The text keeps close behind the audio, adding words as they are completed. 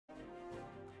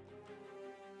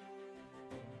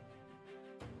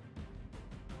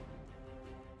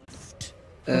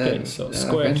Okay, so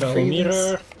square tile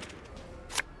mirror.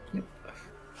 Yep.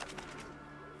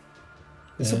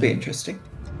 This will be interesting.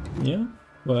 Yeah,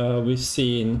 well, we've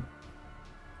seen,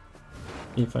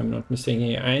 if I'm not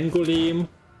mistaken, Angolem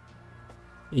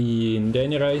in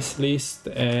Denirai's list,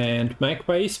 and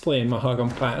Magpie is playing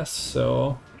Mahagam Pass,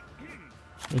 so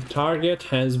the target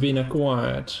has been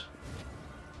acquired.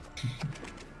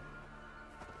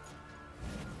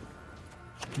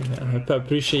 Yeah, I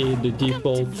appreciate the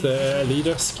default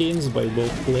leader skins by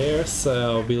both players.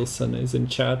 Wilson is in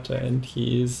chat and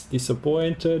he is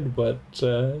disappointed, but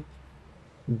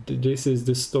this is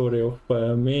the story of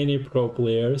many pro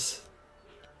players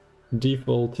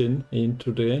defaulting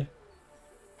into the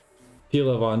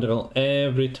Pillar Vandal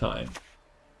every time.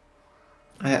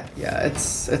 Yeah,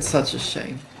 it's such a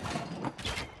shame.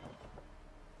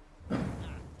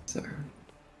 So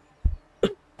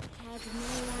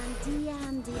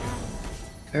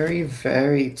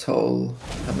very tall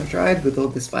Hamadryad with all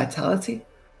this vitality.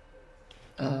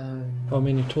 How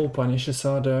many toll punishes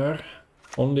are there?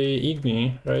 Only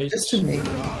Igni, right? Just to me.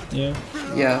 Yeah.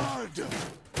 Yeah.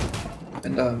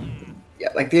 And yeah,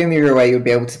 like the only real way you'll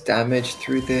be able to damage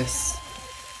through this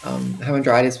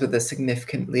Hamadryad is with a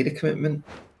significant leader commitment,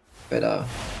 but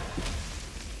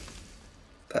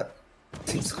that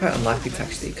seems quite unlikely to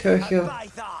actually occur here.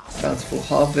 Bountiful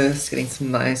Harvest, getting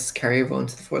some nice carryover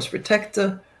onto the Forest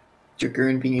Protector.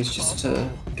 Dragoon being used just to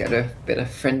get a bit of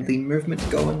friendly movement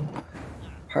going.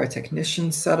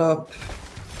 Pyrotechnician setup.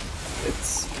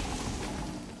 It's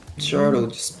sure it'll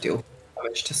just deal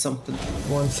damage to something.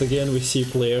 Once again, we see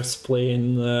players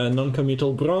playing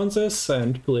non-committal bronzes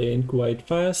and playing quite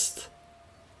fast.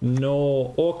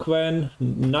 No Orkven,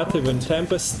 not even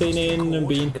Tempestin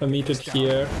being committed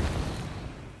here.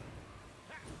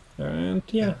 And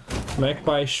yeah,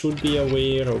 Magpie should be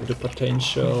aware of the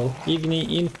potential Igni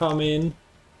incoming.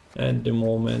 At the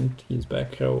moment, his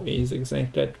back row is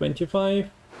exactly at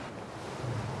 25.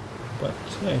 But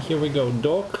yeah, here we go.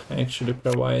 Doc actually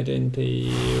providing the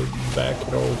back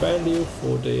row value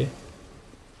for the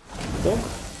Doc.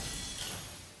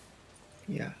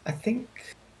 Yeah, I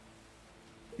think...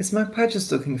 Is Magpie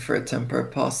just looking for a tempo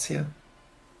pass here?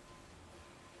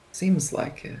 Seems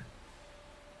like it.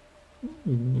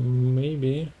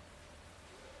 Maybe.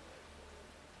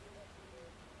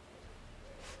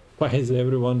 Why is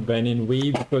everyone banning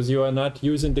we? Because you are not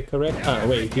using the correct... Ah,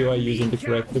 wait, you are using the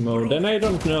correct mode. Then I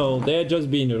don't know, they're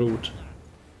just being rude.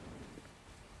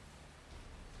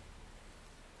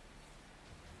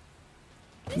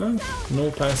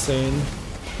 No passing.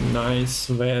 Nice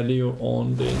value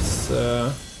on this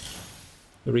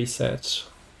reset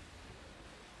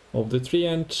of the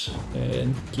treant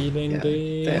and killing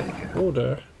the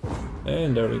order.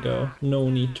 And there we go. No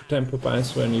need to tempo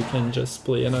pass when you can just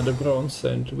play another bronze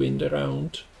and win the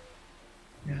round.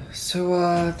 Yeah,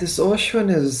 so this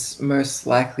Oshun is most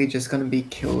likely just going to be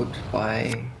killed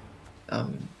by a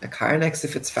Kyrenex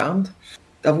if it's found.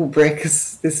 Double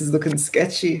breakers, this is looking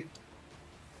sketchy.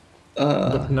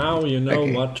 But now you know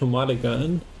what to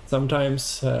mulligan.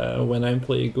 Sometimes when I'm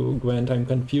playing Gwent, I'm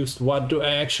confused. What do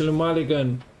I actually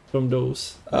mulligan from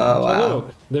those? Oh,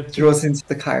 wow. Look, draws into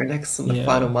the Kyrenex on the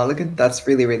final mulligan. That's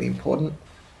really important.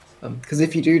 Because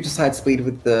if you do decide to bleed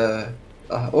with the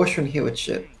Oshun here, which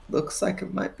it looks like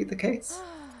it might be the case,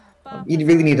 you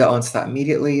really need to answer that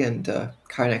immediately, and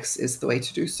Kyrenex is the way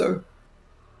to do so.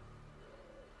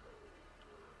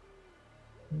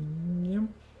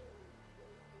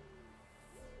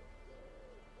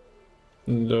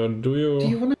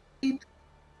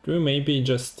 Do you maybe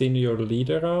just thin your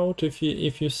leader out if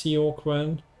you see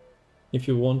Orkven, if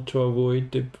you want to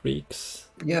avoid the bricks?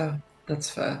 Yeah, that's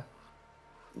fair.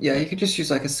 Yeah, you could just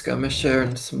use like a skirmisher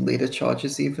and some leader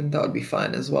charges even, that would be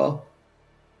fine as well.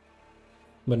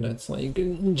 But that's like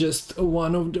just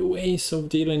one of the ways of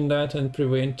dealing that and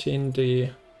preventing the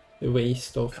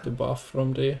waste of the buff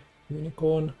from the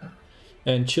unicorn.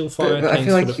 And Chillfire,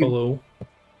 thanks for the follow.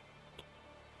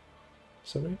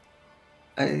 Sorry?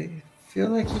 I feel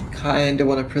like you kind of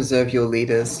want to preserve your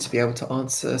leaders to be able to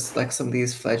answer like some of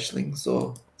these fledglings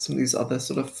or some of these other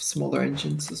sort of smaller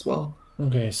engines as well.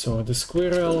 Okay, so the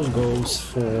squirrel goes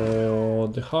for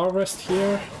the harvest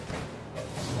here.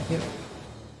 Yep.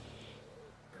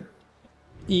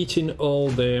 Eating all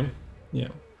the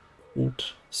wood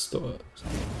stores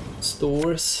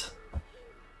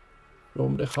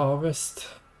from the harvest.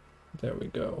 There we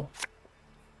go.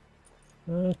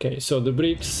 Okay, so the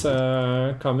bricks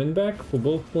coming back for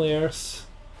both players.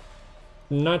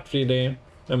 Not really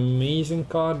amazing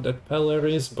card that Peller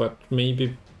is, but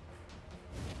maybe...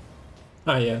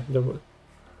 Ah yeah,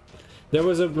 there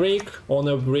was a break on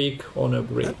a break on a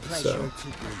break, so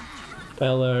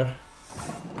Speller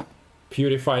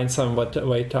purifying some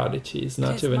vitality is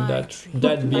not even that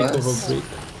big of a brick.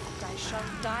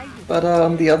 But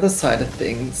on the other side of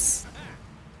things,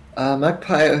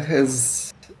 Magpie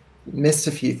has missed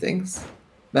a few things.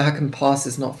 Mahakam Pass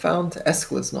is not found,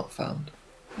 Eskel is not found.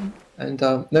 And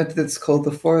note that it's called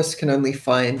the Forest can only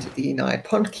find the United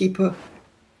Pond Keeper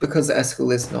because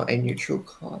Eskel is not a neutral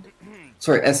card.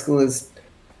 Sorry, Eskel is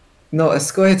not a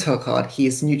Squirtle card, he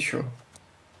is neutral.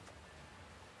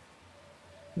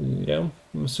 Yeah,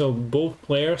 so both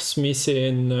players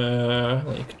missing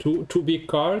like two big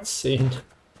cards in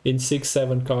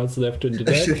 6-7 cards left in the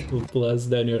deck, plus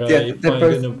then you're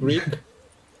finding a brick.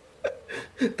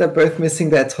 They're both missing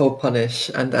their Toll Punish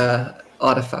and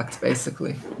artifact,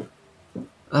 basically.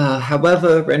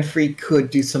 However, Renfrey could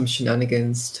do some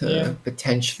shenanigans to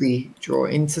potentially draw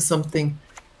into something.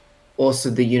 Also,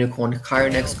 the Unicorn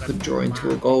Kyronex could draw into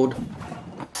a gold.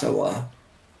 So,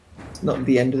 it's not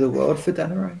the end of the world for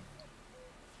Danarai.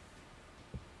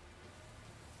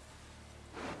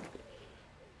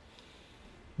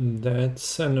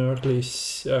 That's an early...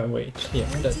 wait, yeah,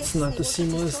 that's not a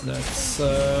seamless, that's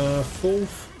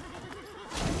fourth.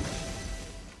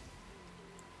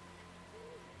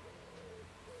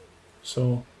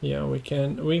 So, yeah, we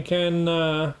can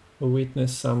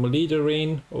witness some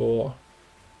leadering or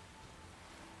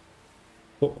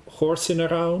horsing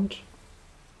around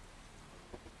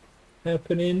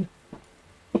happening.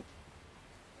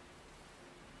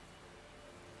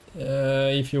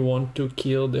 If you want to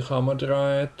kill the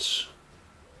Hamadryad,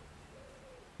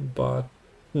 but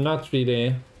not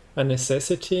really a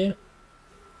necessity.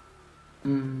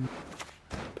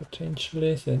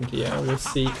 Potentially, and yeah, we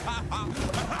see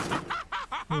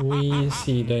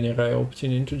Danarai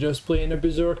opting into just playing a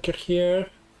Berserker here.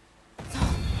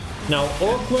 Now,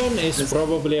 Orkman is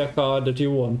probably a card that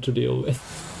you want to deal with.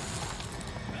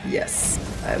 Yes,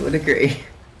 I would agree.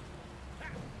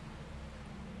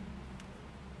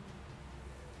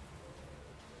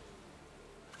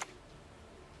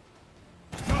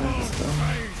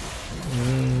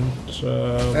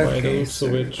 Might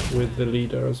also with the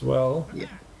leader as well. Yeah.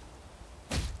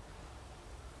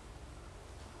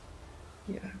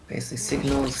 Yeah, basically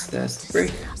signals there's the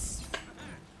break.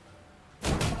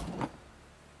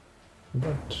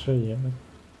 But yeah,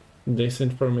 this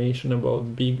information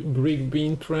about big brick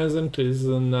being present is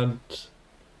not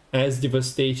as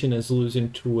devastating as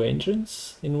losing 2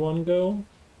 engines in one go.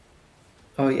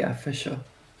 Oh yeah, for sure.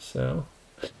 So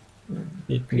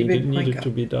it needed to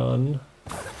be done.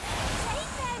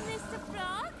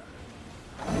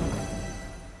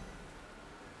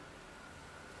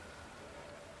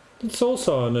 It's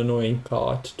also an annoying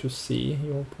card to see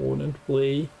your opponent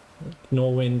play, like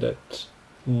knowing that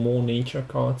more nature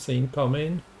cards are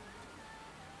incoming.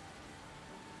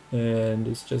 And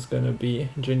it's just gonna be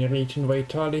generating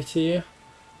vitality.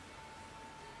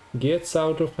 Gets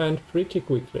out of hand pretty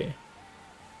quickly.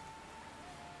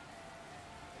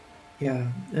 Yeah,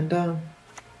 and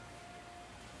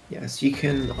yes, you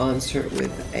can answer it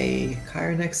with a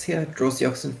Kyronex here, draws the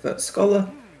Oxenfurt Scholar.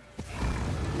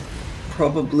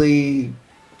 Probably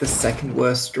the second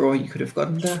worst draw you could have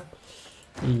gotten there.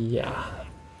 Yeah.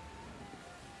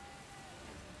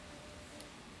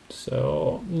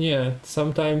 So, yeah,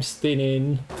 sometimes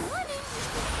thinning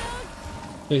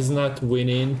is not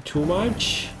winning too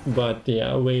much, but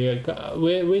yeah,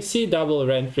 we see double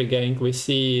Renfrey gang, we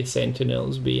see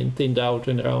Sentinels being thinned out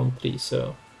in round 3,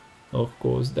 so of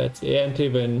course that's... and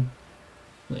even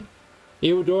like,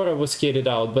 Eudora was kitted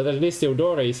out, but at least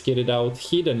Eudora is kitted out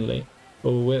hiddenly.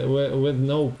 With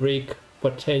no break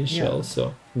potential, yeah.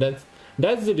 So that's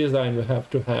the design we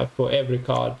have to have for every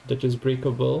card that is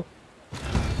breakable.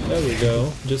 There we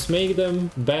go. Just make them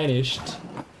banished.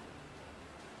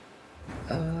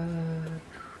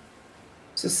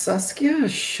 So Saskia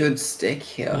should stick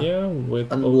here. Yeah,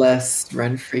 unless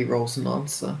Renfrey rolls an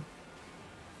answer.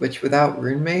 Which without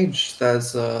Rune Mage,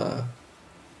 there's a...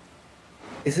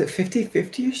 is it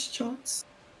 50-50-ish chance?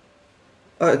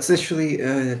 Oh, it's literally,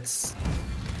 it's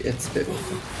a bit more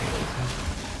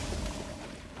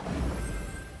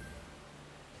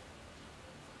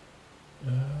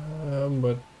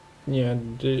but yeah,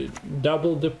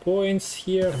 double the points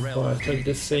here, but at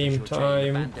the same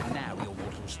time,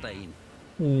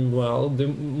 well, the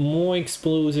more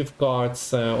explosive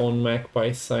cards on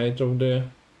Magpie's side of the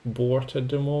board at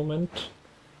the moment.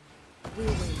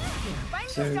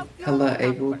 So Hella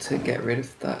able to get rid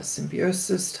of that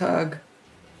Symbiosis tag.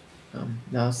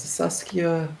 Now it's the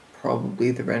Saskia,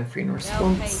 probably the Renfrey in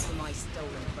response.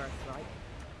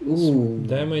 Ooh.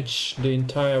 Damage the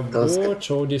entire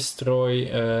board or destroy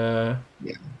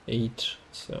 8.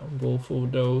 So both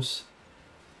of those.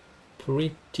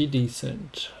 pretty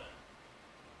decent.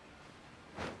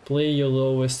 Play your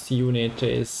lowest unit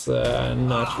is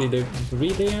not really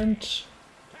brilliant.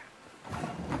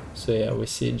 So yeah, we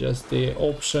see just the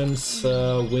options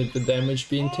with the damage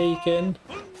being taken.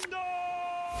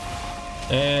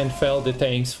 And fell the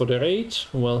tanks for the raid.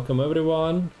 Welcome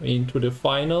everyone into the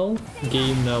final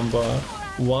game number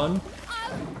 1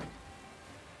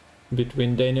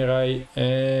 between Denirai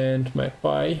and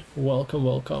Magpie. Welcome,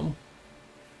 welcome.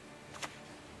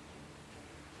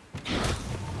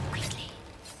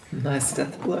 Nice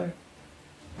death blow.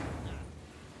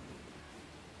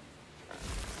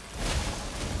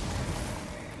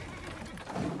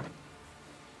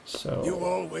 So you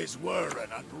always were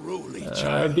an unruly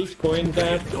child. big point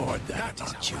that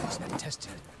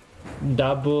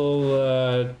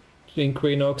double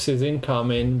Equinox is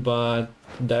incoming, but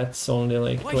that's only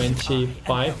like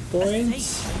 25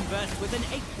 points.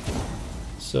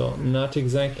 So not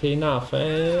exactly enough.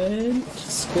 And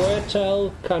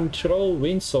Squirtle control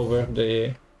wins over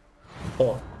the,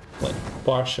 or like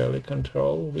partially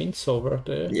control wins over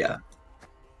the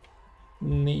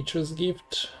Nature's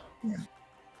Gift. Yeah.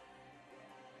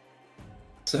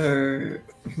 So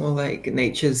more like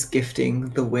nature's gifting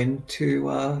the win to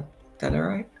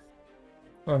Denirai.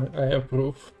 I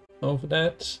approve of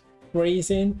that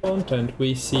raising content.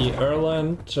 We see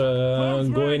Erland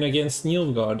going against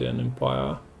Nilfgaard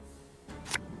Empire.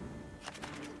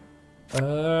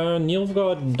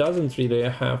 Nilfgaard doesn't really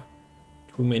have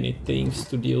too many things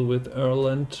to deal with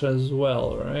Erland as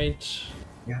well, right?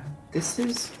 Yeah, this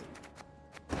is...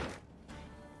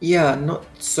 Yeah, not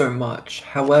so much.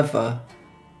 However,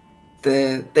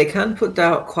 they can put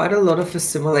out quite a lot of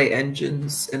Assimilate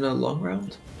engines in a long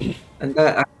round. And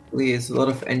that actually is a lot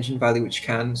of engine value which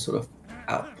can sort of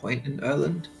outpoint in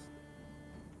Erland.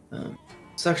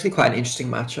 It's actually quite an interesting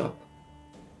matchup.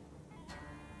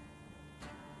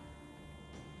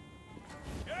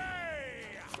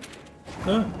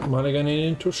 Mulliganing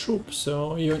into Shoop,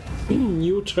 so your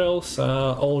neutrals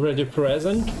are already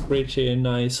present. Pretty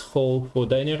nice haul for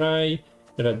Denirai,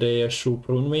 Radea, Shoop,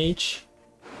 Rune Mage.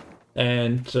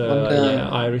 And yeah,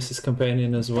 Iris is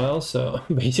companion as well, so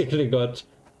basically got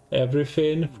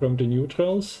everything from the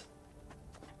neutrals.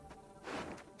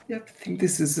 Yep, I think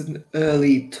this is an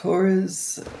early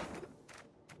Taurus.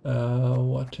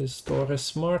 What is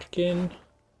Taurus marking?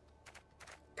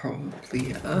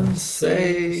 Probably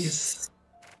Ansace.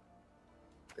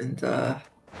 And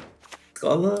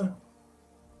Scholar,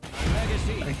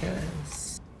 I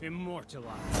guess.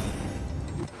 Immortalized.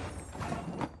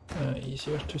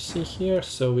 Easier to see here.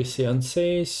 So we see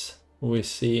Ansace, we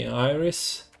see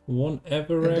Iris, one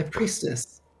Everett, and a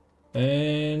Priestess.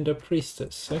 And a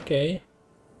Priestess. Okay.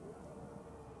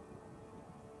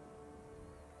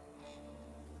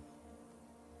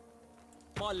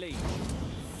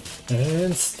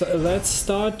 And let's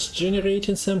start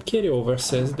generating some carryover,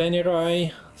 says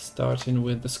Denirai, starting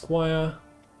with the Squire.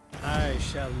 I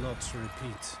shall not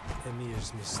repeat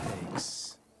Emir's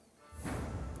mistakes.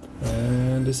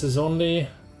 And this is only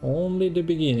the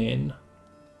beginning.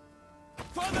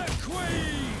 For the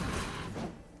Queen!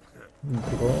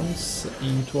 Bronze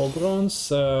into a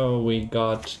bronze. We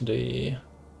got the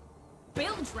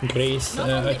Grace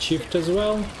achieved as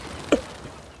well.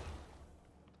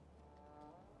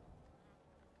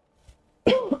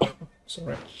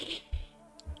 Sorry.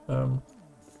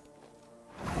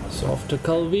 So after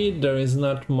Calvid, there is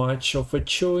not much of a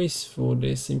choice for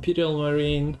this Imperial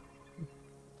Marine.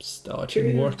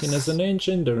 Starting working as an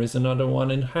engine, there is another one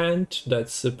in hand.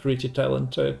 That's a pretty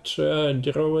talented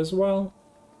draw as well.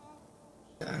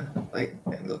 Like,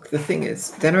 look, the thing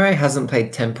is, Denirai hasn't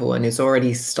played Temple and is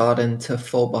already starting to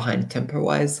fall behind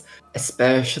tempo-wise,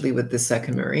 especially with the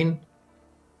second Marine.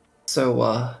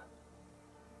 So,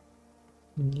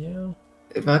 yeah.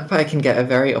 Magpie can get a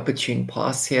very opportune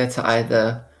pass here to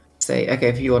either say, okay,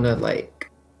 if you want to, like,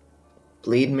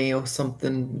 bleed me or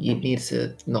something, you need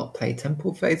to not play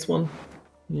Temple phase 1.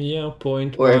 Yeah,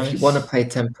 point. Or if you want to play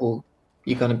Temple,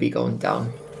 you're going to be going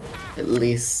down at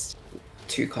least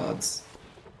 2 cards.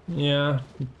 Yeah,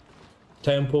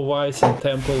 tempo-wise and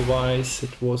temple-wise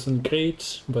it wasn't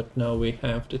great, but now we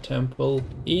have the temple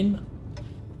in.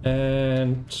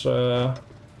 And,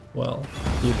 well,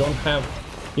 you don't have...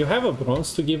 You have a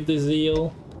bronze to give the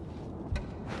zeal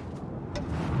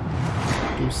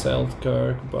to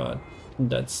Selkirk, but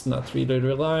that's not really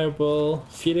reliable.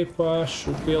 Philippa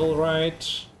should be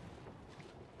alright.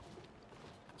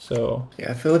 So...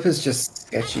 Yeah, Philippa's just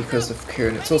sketchy because of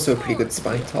Kieran. It's also a pretty good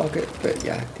spine target, but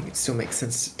yeah, I think it still makes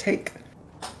sense to take.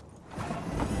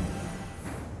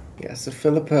 Yeah, so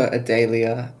Philippa,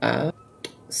 Adalia, and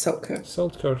Selkirk.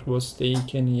 Selkirk was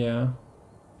taken, yeah.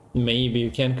 Maybe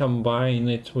you can combine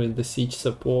it with the siege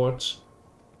support.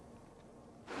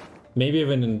 Maybe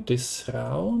even in this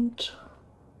round.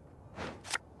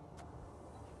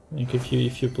 Like if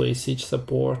you play siege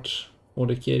support for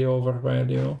the carryover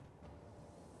value.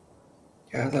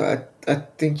 Yeah, I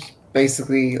think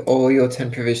basically all your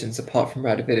 10 provisions apart from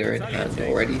Radovid are in hand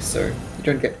already, so you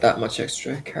don't get that much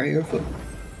extra carryover.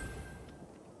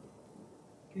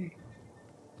 Okay.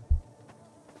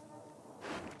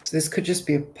 So this could just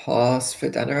be a pass for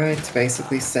Danarai to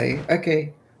basically say,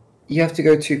 okay, you have to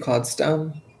go 2 cards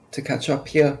down to catch up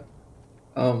here.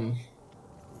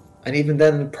 And even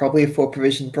then, probably a 4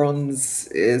 provision bronze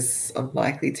is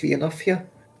unlikely to be enough here,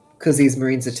 because these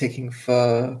Marines are ticking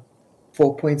for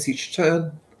 4 points each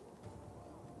turn.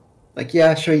 Like,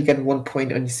 yeah, sure, you get 1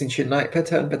 point on your Cinchia Knight per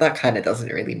turn, but that kind of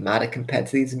doesn't really matter compared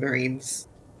to these Marines.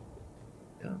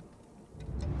 Yeah.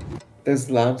 Those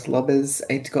Landlubbers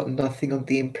ain't got nothing on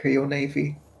the Imperial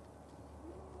Navy.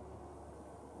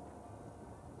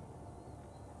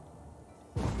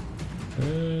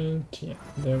 And yeah,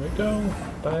 there we go.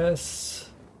 Pass.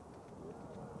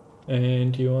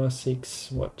 And you are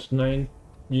 6, what, 9?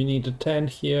 You need a 10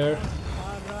 here.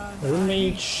 Rune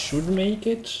Mage should make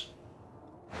it.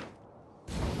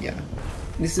 Yeah.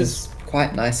 This is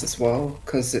quite nice as well,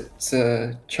 because it's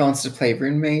a chance to play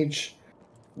Rune Mage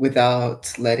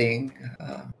without letting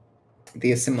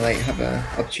the Assimilate have an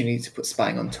opportunity to put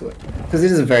spying onto it. Because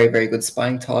it is a very, very good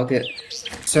spying target.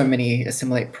 So many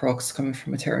Assimilate procs coming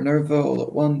from a Terra Nova all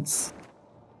at once.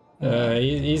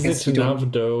 Is it enough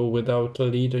though without a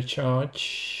leader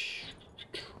charge?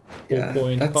 Yeah,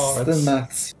 that's cards. the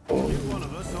maths for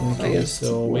Okay,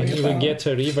 so we get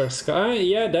a river sky.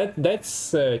 Yeah,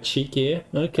 that's cheeky.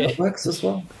 Okay. That works as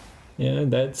well. Yeah,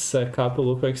 that's a couple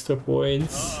of extra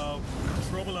points.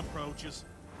 Trouble approaches.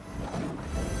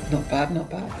 Not bad, not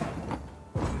bad.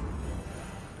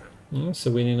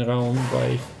 So winning round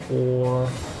by 4.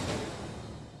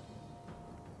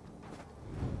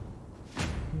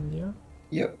 Yeah.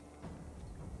 Yep.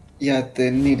 Yeah,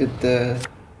 they needed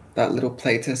that little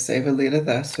play to save a leader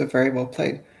there, so very well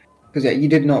played. Because yeah, you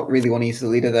did not really want to use the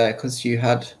leader there because you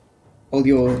had all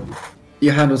your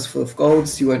hand was full of gold,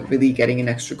 so you weren't really getting an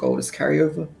extra gold as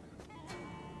carryover.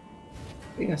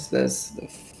 But yes, there's the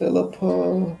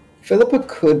Philippa. Philippa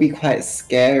could be quite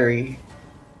scary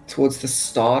towards the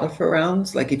start of a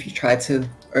round. Like if you try to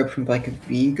open like a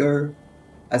Vigo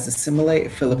as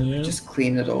Assimilate, Philippa could just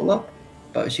clean it all up.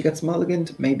 But she gets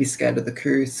mulliganed, maybe scared of the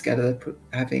crew, scared of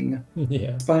having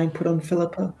spying put on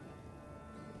Philippa.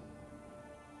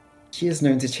 She is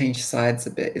known to change sides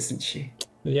a bit, isn't she?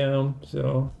 Yeah,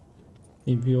 so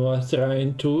if you are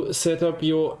trying to set up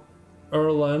your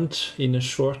Erland in a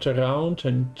shorter round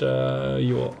and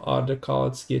your other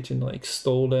cards getting like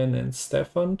stolen and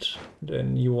Stephaned,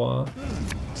 then you are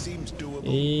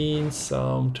in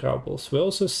some troubles. We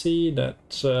also see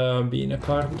that being a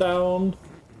card down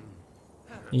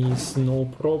is no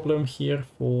problem here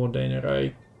for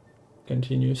Danarai.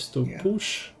 Continues to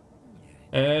push.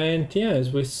 And yeah,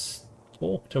 as we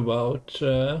talked about,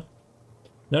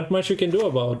 not much you can do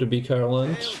about the big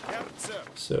Erland.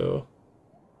 So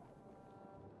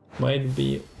might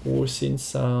be forcing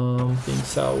some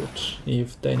things out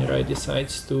if Danarai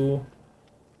decides to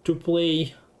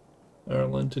play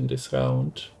Erland in this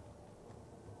round.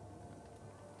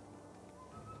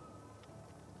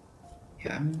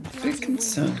 Yeah, I'm a bit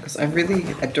concerned because I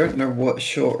don't know what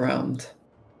short round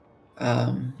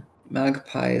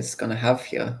Magpie is gonna have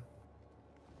here.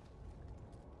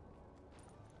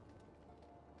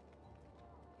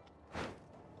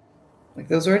 Like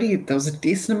there was a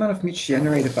decent amount of mutual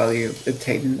generator value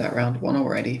obtained in that round 1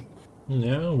 already.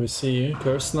 Yeah, we see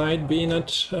Curse Knight being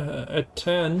at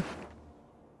 10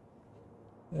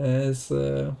 as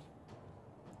a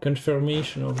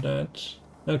confirmation of that.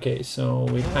 Okay, so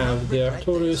we have the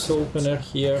Artorius opener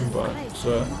here, but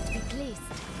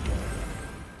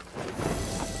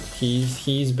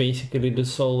he's basically the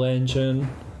sole engine,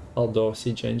 although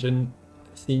Siege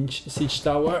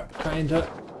Tower kinda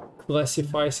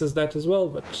classifies as that as well,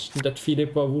 but that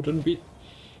Philippa wouldn't be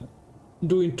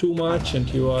doing too much, and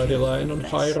you are relying on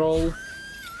high roll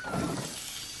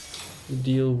to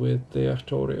deal with the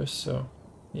Artorius, so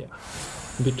yeah.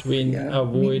 Between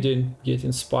avoiding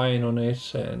getting spying on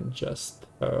it and just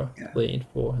playing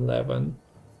for 11,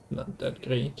 not that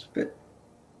great. But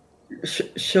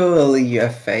surely you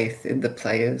have faith in the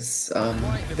players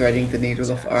threading the needle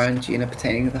of RNG and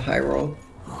obtaining the high roll.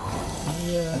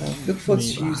 Yeah. Look for to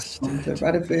use on the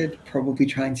Radovid, probably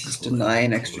trying to just deny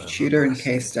an extra tutor in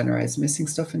case Danarai is missing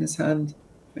stuff in his hand,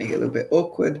 make it a little bit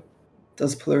awkward.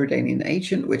 does pull a Redanian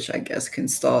Agent, which I guess can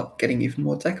start getting even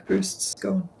more deck boosts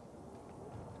going.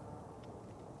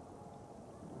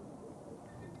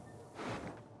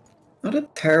 Not a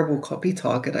terrible copy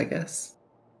target, I guess.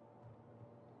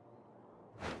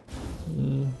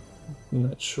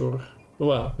 Not sure.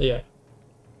 Well, yeah.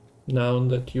 Now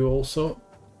that you also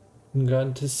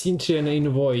got the Cynthian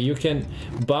Envoy, you can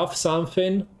buff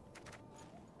something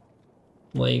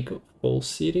like Full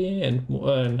City and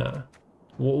nah.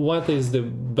 What is the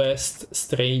best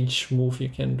strange move you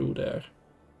can do there?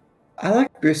 I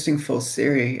like boosting Full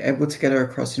City, able to get her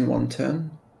across in one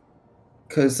turn.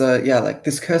 Because, yeah, like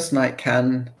this Cursed Knight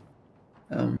can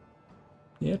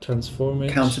yeah, transform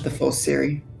it. counter the Full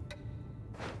City.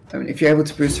 I mean, if you're able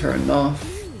to boost her enough,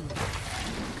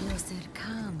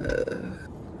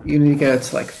 you need to get her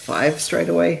to like 5 straight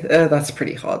away. That's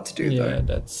pretty hard to do, though. Yeah,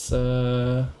 that's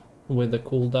with the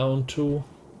cooldown too.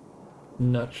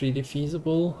 Not really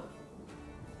feasible.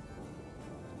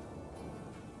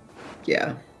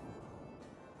 Yeah.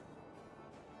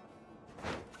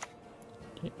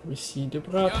 Okay, we see the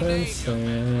buttons,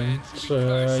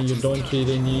 and you don't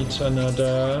really need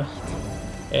another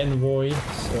envoy,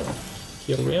 so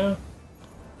here we are.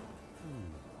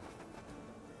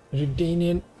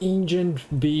 Redanian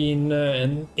agent being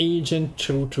an agent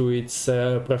true to its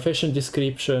profession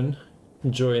description,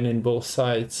 joining both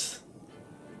sides,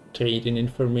 trading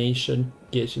information,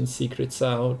 getting secrets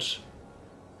out.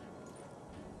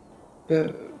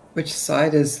 But which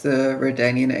side is the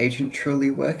Redanian agent truly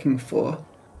working for?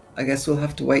 I guess we'll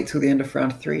have to wait till the end of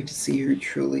round 3 to see who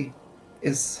truly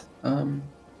is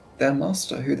their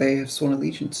master, who they have sworn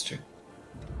allegiance to.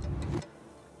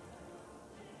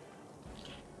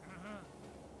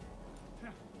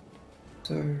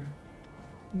 So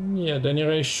yeah,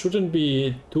 Daniel shouldn't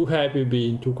be too happy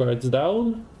being 2 cards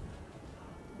down.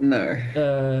 No.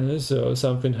 So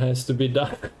something has to be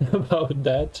done about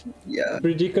that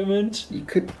predicament. You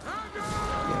could...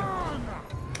 Yeah.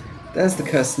 There's the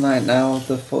Cursed Knight now.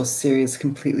 The Force series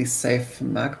completely safe for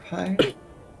Magpie.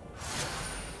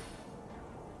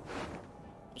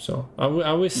 So,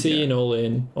 are we seeing all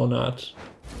in or not?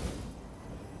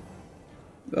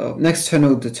 Well, next turn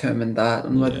will determine that,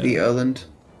 and whether the Erland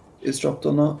is dropped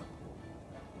or not.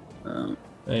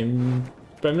 I'm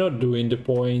not doing the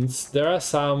points. There are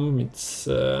some, it's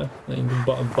like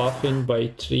buffing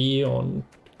by 3 on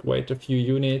quite a few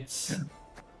units.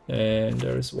 And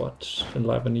there's what,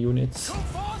 11 units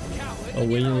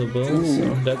available,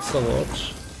 so that's a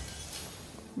lot.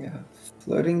 Yeah,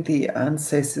 floating the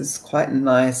Ansace is quite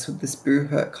nice with this Boo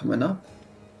Hurt coming up.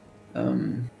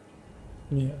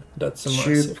 Yeah, that's a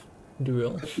massive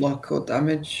duel. Lock or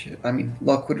damage. I mean,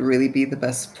 lock would really be the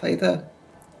best play there.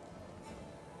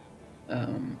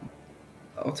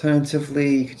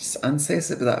 Alternatively, you could just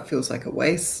Ansace it, but that feels like a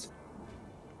waste.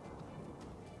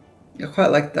 I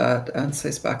quite like that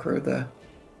Ansace back row there.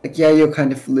 Like, yeah, you're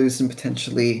kind of losing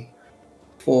potentially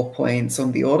 4 points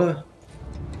on the order.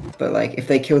 But, like, if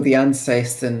they kill the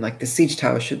Ansace, then, like, the Siege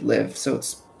Tower should live, so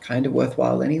it's kind of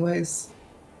worthwhile anyways.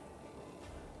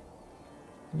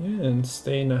 Yeah, and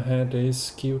staying ahead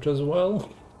is cute as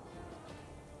well.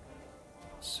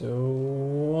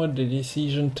 So, the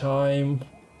decision time.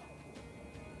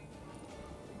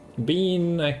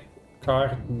 Being a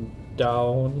card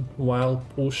down while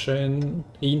pushing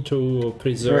into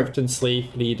Preserved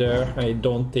Enslaved Leader, I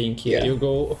don't think you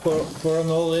go for an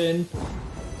all-in.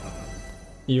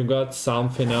 You got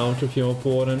something out of your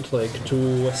opponent, like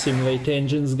 2 Assimilate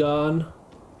engines gone.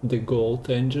 The gold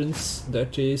engines,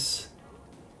 that is.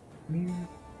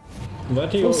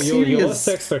 But you lost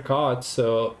extra cards,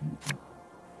 so...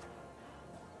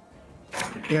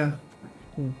 Yeah.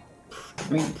 I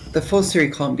mean, the full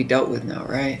series can't be dealt with now,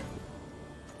 right?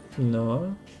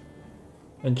 No.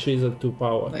 And she's a 2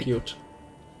 power, like, cute.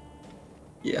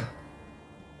 Yeah.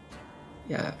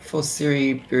 Yeah, full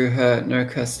series, Boo Hurt, no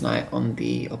Cursed Knight on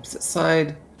the opposite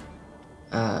side.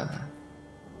 I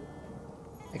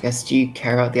guess, do you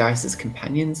care about the Isis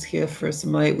Companions here for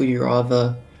Assimilate? Would you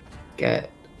rather get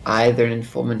either an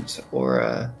Informant or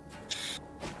a...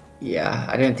 Yeah,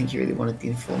 I don't think you really wanted the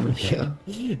Informant here.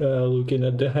 Looking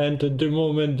at the hand at the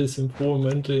moment, this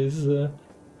Informant is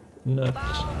not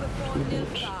too good.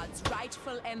 Nilfgaard's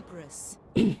rightful empress.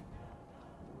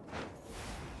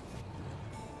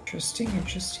 Interesting,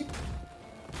 interesting.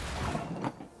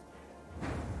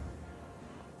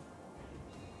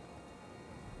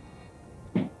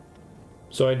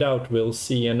 So I doubt we'll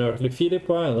see an early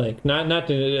Philippa, like not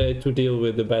to deal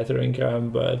with the battering ram,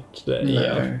 but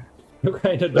yeah, you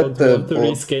kind of don't want to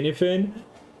risk anything.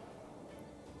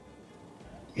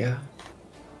 Yeah.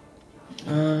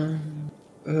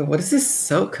 What is this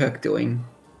Selkirk doing?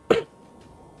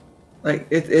 Like,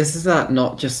 is that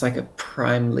not just like a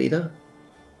prime leader?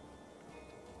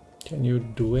 Can you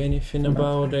do anything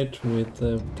about it with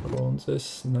the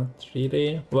bronzes? Not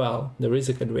really. Well, there is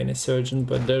a Cadwini Surgeon,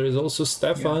 but there is also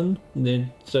Stefan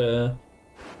that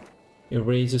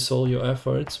erases all your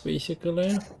efforts,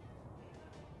 basically.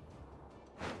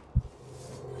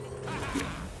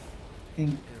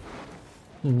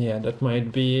 Yeah, that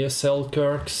might be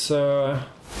Selkirk's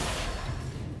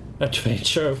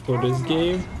adventure for this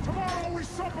game.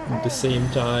 At the same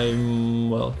time,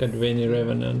 well, Cadwini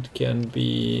Revenant can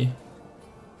be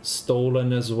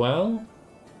stolen as well,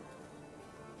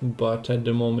 but at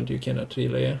the moment you cannot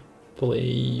really play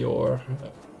your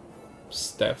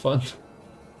Stefan.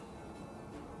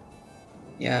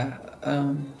 Yeah,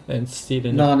 And still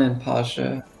in Nan and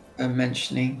Pasha are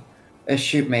mentioning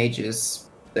shoot mage is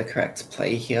the correct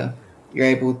play here. You're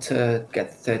able to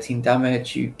get the 13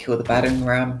 damage, you kill the battering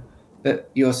ram, but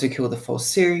you also kill the full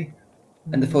Siri,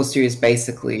 and the full Siri is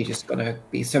basically just gonna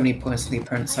be so many points on the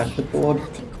opponent's side of the board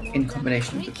in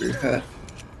combination with the brew hurt.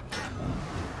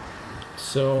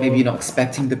 so Maybe you're not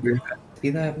expecting the brew hurt to be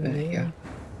there, but yeah.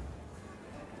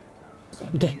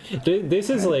 this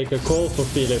is like a call for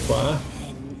Philippa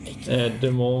at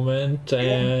the moment,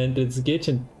 and it's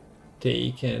getting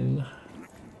taken.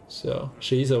 So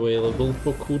she's available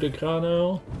for coup de grace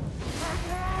now.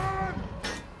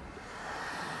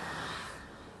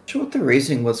 Sure what the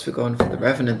reasoning was for going for the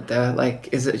Revenant there. Like,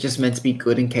 is it just meant to be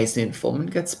good in case the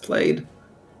Informant gets played?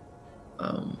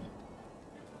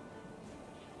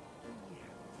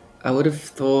 I would have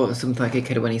thought something like a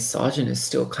Kedwani Sergeant is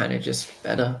still kind of just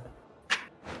better.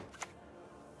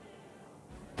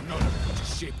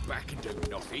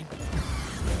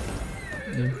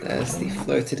 There's the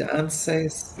floated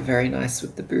Anses, very nice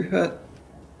with the Bruhut.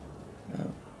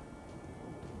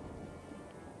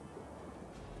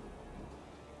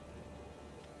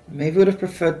 Maybe would have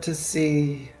preferred to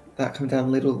see that come down a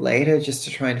little later, just to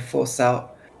try and force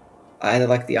out either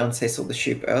like the Anses or the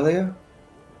Sheep earlier.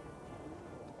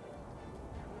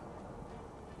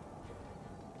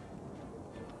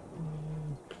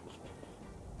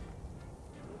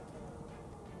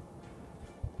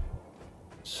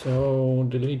 So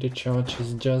the leader charge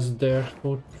is just there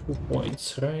for 2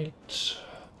 points, right?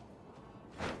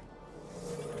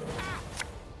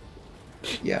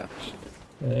 Yeah.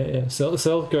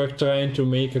 Selkirk trying to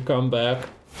make a comeback,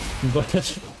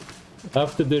 but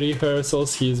after the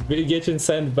rehearsals he's getting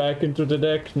sent back into the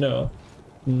deck. No,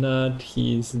 not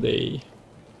his day.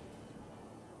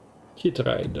 He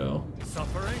tried though.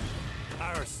 Suffering?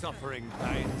 Our suffering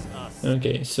binds us.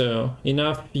 Okay, so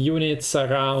enough units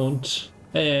around,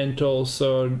 and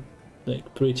also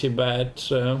like pretty bad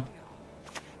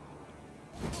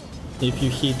if you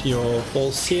hit your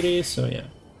whole city. So yeah,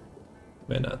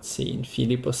 we're not seeing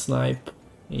Philippa snipe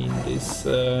in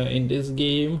this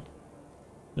game.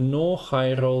 No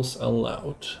high rolls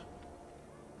allowed.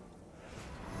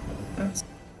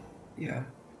 Yeah.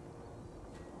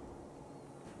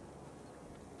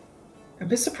 I'm a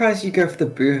bit surprised you go for the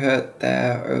Bruhut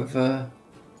there over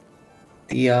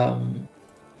the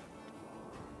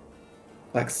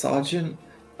like Sergeant.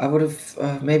 I would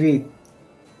have maybe,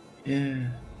 yeah.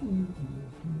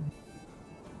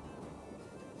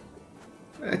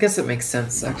 I guess it makes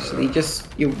sense actually. Just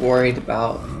you're worried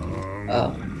about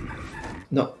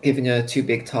not giving a too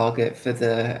big target for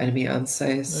the enemy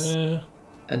Anses.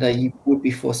 And you would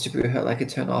be forced to brew her like a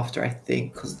turn after, I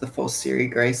think, because of the false Siri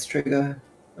Grace trigger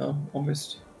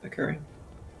almost occurring.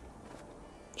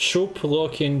 Shoop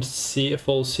locking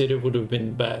full city would have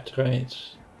been bad, right?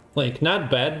 Like, not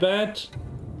bad, but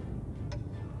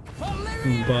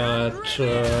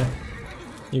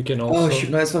you can also... Oh, should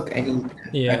not look any...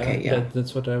 Yeah, okay, yeah.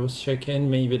 That's what I was checking.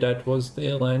 Maybe that was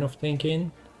the line of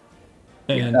thinking.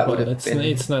 And yeah, well,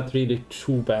 it's not really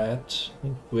too bad,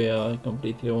 if we are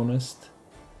completely honest.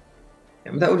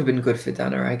 Yeah, that would have been good for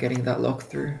Danarai getting that lock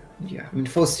through. Yeah, I mean,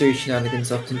 full Siri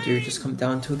shenanigans often do just come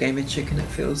down to a game of chicken, it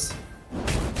feels.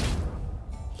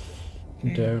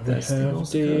 Okay, there we have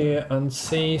the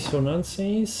unsays or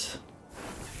nonsays.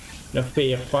 A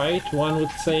fair fight, one would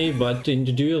say, but in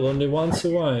the duel only one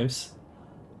survives.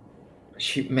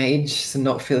 Sheep mage, so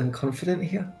not feeling confident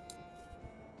here.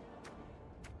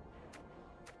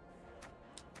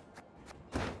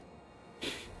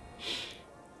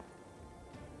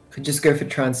 Could just go for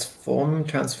transform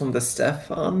the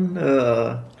Stefan.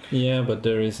 Yeah, but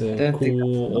there is a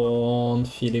coup on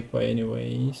Philippa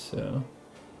anyway, so...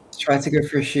 Try to go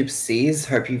for a Sheep Seize,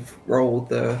 hope you've rolled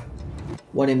the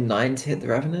 1 in 9 to hit the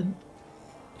Revenant.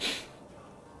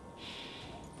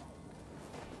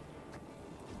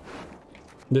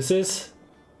 This is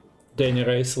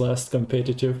Daenerys' last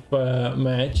competitive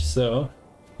match, so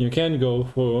you can go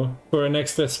for an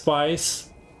extra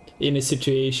spice in a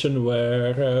situation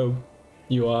where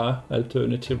you are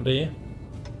alternatively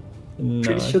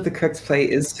Pretty not. sure the correct play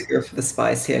is to go for the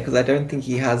spice here, because I don't think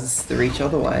he has the reach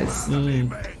otherwise.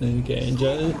 Okay,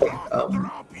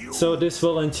 so this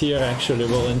volunteer actually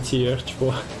volunteered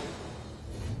for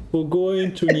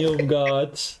going to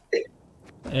Nilfgaard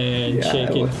and Yeah,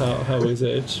 checking how is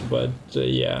it, but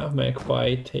yeah,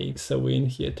 Magpie takes a win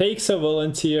here. Takes a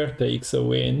volunteer, takes a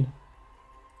win.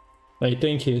 I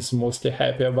think he's mostly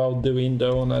happy about the win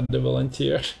though, not the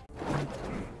volunteer.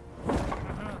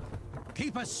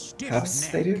 Keep a stiff Perhaps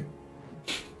they do.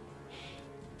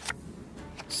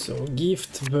 So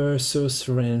Gift versus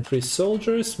Renfrey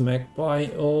Soldiers, Magpie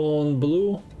on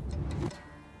blue.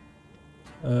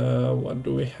 What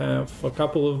do we have? A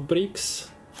couple of bricks.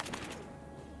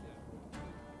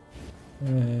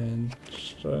 And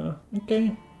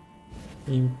okay,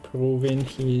 improving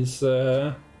his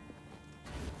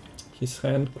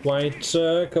hand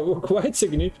quite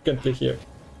significantly here.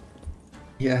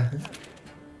 Yeah.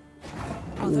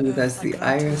 Ooh, there's the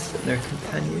Iris, but no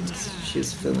companions.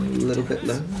 She's feeling a little bit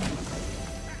low.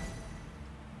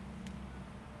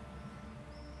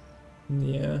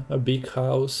 Yeah, a big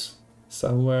house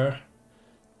somewhere,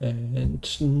 and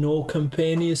no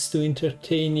companions to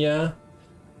entertain ya.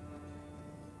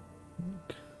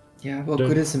 Yeah, what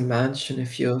good is a mansion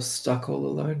if you're stuck all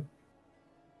alone?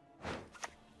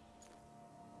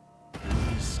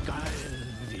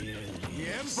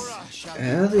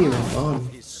 Early on,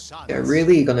 they're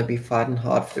really gonna be fighting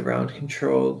hard for the round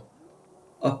control,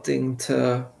 opting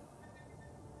to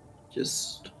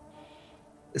just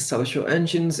establish your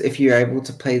engines. If you're able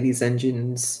to play these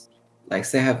engines, like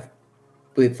they have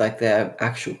with like their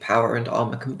actual power and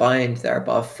armor combined, they're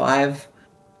above 5.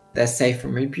 They're safe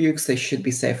from rebukes. They should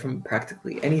be safe from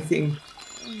practically anything.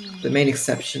 The main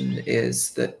exception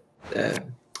is that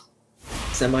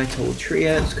semi-tall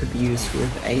triad could be used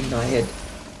with a Naiad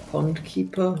Pond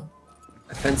Keeper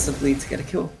offensively to get a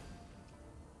kill.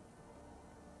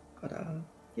 But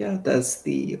yeah, there's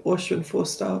the Austrian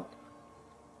 4-star.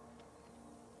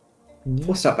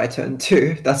 4-star by turn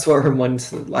 2. That's what Room 1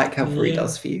 light cavalry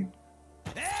does for you.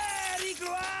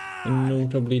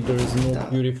 Notably, there is no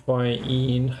Purify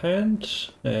in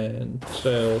hand, and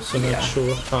also not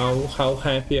sure how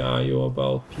happy are you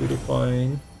about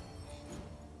purifying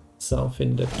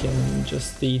something that can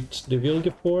just eat the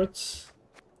Vilgeforts.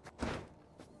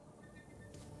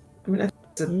 I mean,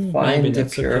 it's fine to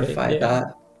purify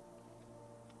that.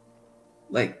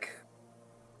 Like,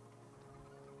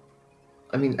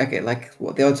 I mean, okay, like,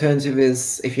 what the alternative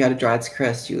is, if you had a Dryad's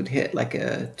Crest, you would hit like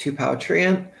a 2-power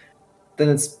Treant, then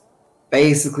it's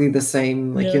basically the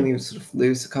same, like you only sort of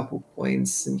lose a couple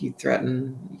points and you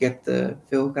threaten, you get the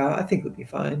Vilgar. I think it would be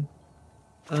fine.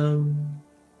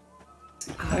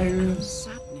 Iris.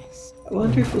 I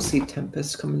wonder if we'll see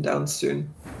Tempest coming down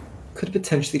soon. Could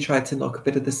potentially try to knock a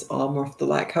bit of this armor off the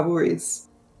light cavalries.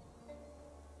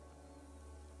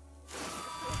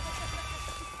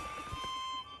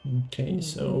 Okay,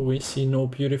 so we see no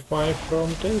Purify from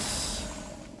this.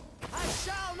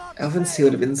 Elven Seal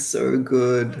would have been so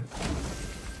good.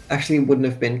 Actually, it wouldn't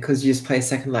have been, because you just play a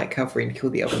second light cavalry and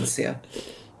kill the Elven Seal.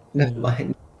 Never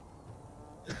mind.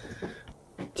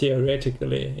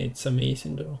 Theoretically, it's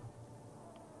amazing though.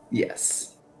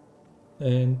 Yes.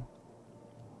 And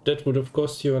that would have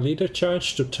cost you a leader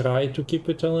charge to try to keep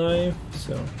it alive,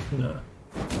 so no.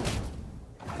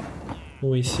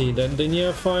 We see that the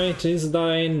neophyte is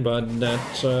dying, but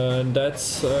that's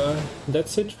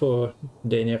it for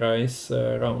Daenerys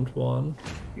round 1.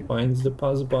 Finds the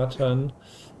pause button,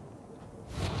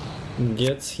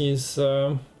 gets his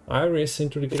Iris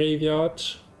into the graveyard,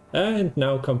 and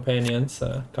now companions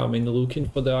coming looking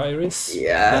for the Iris.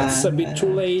 Yeah. That's a bit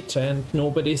too late, and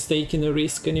nobody's taking a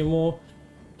risk anymore.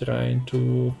 Trying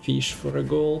to fish for a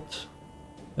gold,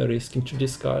 risking to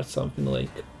discard something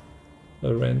like a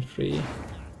Renfrey.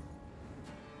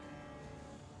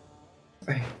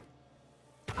 Right.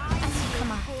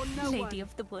 Come on, Lady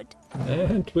of the Wood.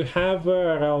 And we have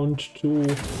round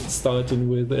 2 starting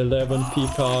with 11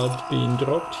 P-card being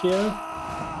dropped here.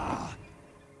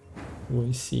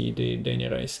 We see the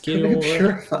Daenerys kill over.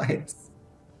 Purifies.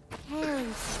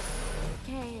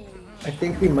 I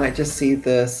think we might just see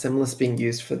the Simulus being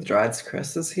used for the Dryad's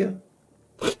Cresses here.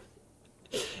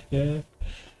 Yeah.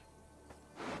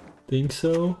 Think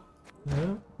so?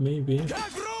 Yeah, maybe.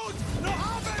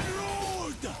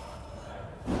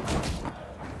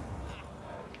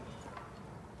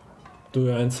 Do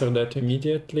you answer that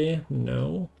immediately?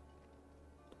 No.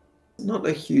 Not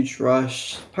a huge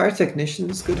rush.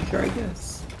 Pyrotechnician's good here, I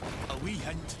guess. A wee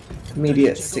hint.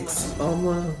 Immediate 6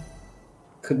 armor.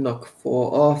 Could knock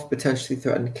 4 off, potentially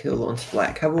threaten kill onto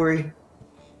Black Cavalry.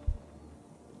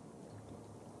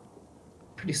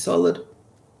 Pretty solid.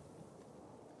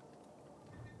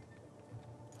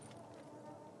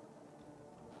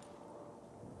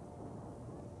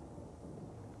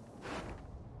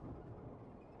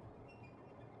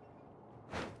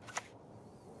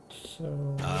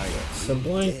 So that's a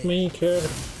blind maker.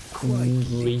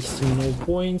 Wasting no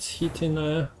points, hitting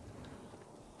a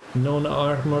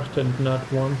non-armored and not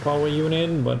 1 power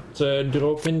unit, but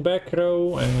dropping back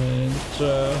row, and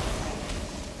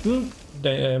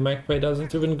the Magpie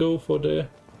doesn't even go for the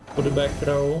back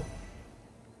row.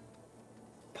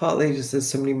 Partly just there's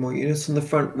so many more units on the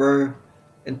front row,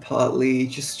 and partly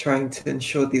just trying to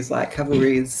ensure these light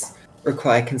cavalries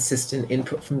require consistent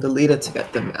input from the leader to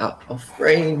get them out of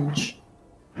range.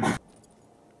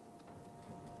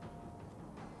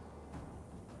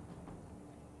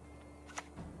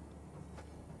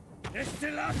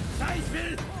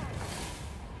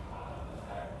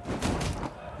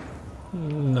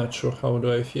 Not sure how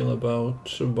do I feel about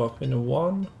buffing a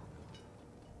 1.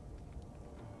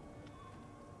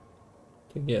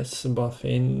 I guess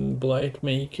buffing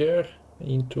Blightmaker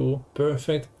into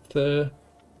perfect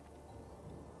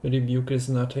rebuke is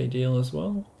not ideal as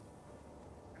well.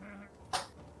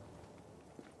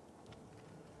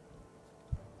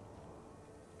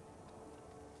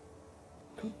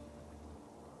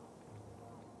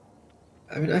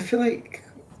 I mean, I feel like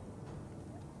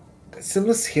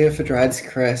symbols here for Dryad's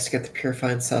Crest to get the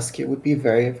Purifying Saskia would be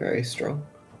very, very strong.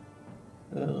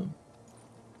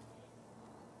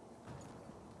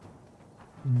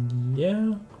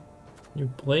 Yeah, you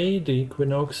play the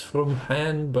Equinox from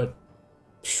hand, but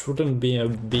shouldn't be a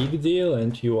big deal,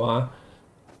 and you are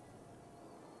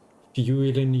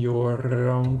fueling your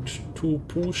round 2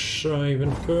 push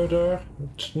even further.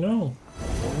 But no.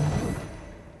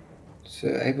 So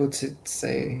able to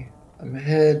say, I'm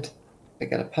ahead, I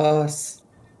get a pass.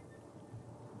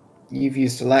 You've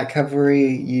used a light cavalry,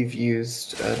 you've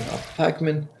used an upper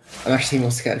pikeman. I'm actually more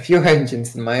scared of your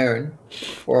engines than my own.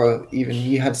 Or even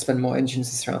you had to spend more engines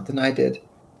this round than I did.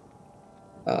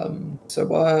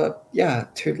 Yeah,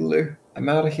 toodaloo. I'm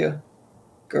out of here.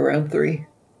 Go round 3.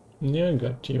 Yeah,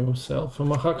 got yourself a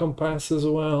Mahakam pass as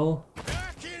well.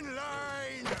 Back in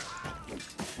line.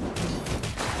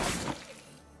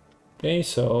 Okay,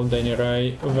 so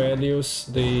Denirai values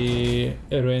the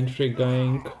errantry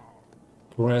gang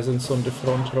presence on the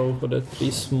front row for that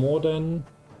is more than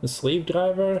a slave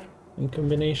driver in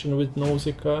combination with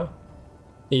Nausicaa.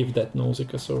 If that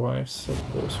Nausicaa survives, of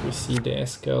course we see the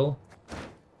Eskel.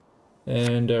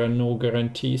 And there are no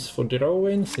guarantees for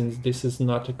drawing since this is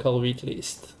not a Calvit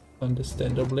list,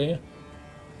 understandably.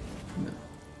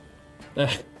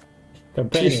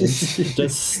 Companions,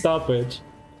 just stop it.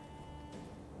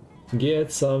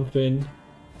 Get something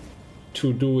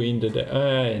to do in the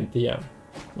day. And yeah,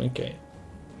 okay.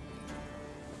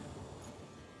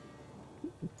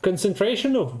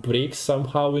 Concentration of bricks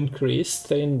somehow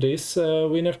increased in this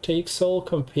winner takes all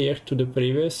compared to the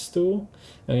previous 2.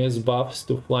 I guess buffs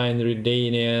to flying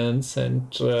Redanians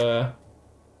and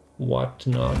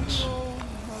whatnot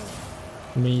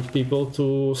made people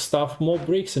to stuff more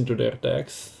bricks into their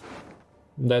decks.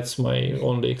 That's my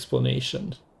only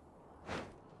explanation.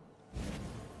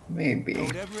 Maybe.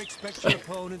 Don't ever expect your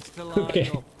opponents to line Okay.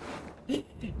 up.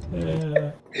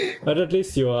 But at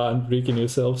least you aren't breaking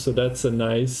yourself, so that's a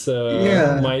nice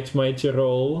mighty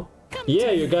roll.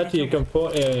 Yeah, you got your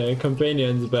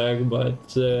companions back,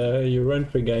 but your run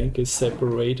for gank is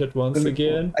separated once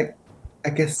again. I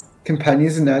guess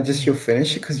companions are now just your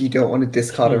finisher because you don't want to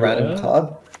discard a random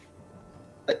card.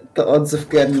 Like, the odds of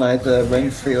getting either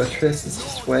Rainfree or Triss is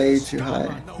just way too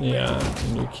high. Yeah,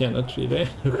 you cannot really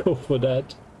go for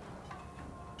that.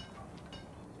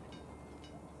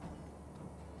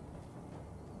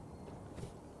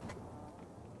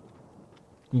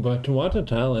 But what a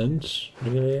talent,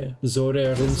 really.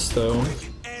 Zoria Runestone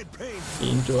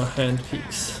into a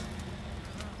handpiece.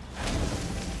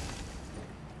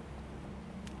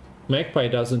 Magpie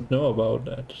doesn't know about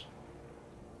that.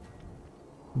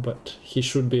 But he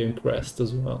should be impressed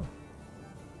as well.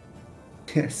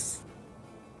 Yes.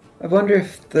 I wonder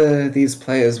if these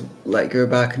players go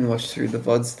back and watch through the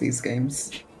VODs these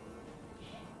games.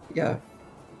 Yeah.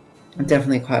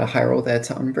 Definitely quite a high roll there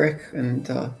to unbrick, and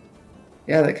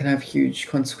yeah, that can have huge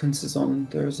consequences on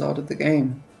the result of the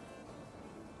game.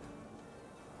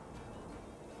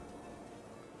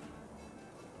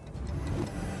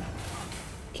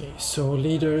 Okay, So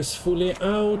leader is fully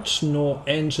out, no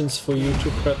engines for you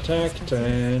to protect,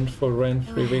 and for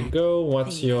Renfrey we go.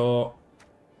 What's your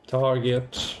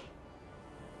target?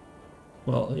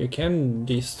 Well, you can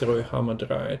destroy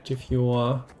Hamadryad if you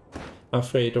are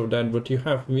afraid of that, but you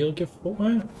have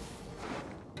Vilgefortz.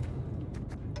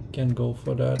 Can go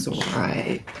for that. It's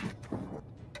alright.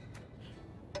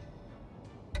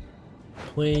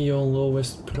 Play your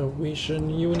lowest provision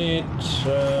unit.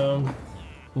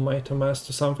 Might amass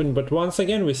to something, but once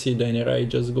again we see Daenerys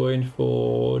just going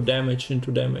for damage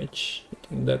into damage. I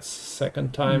think that's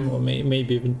second time or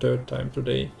maybe even third time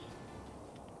today.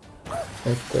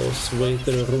 Of course, with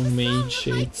the room mage,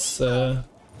 it's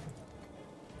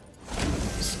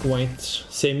quite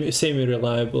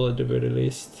semi-reliable at the very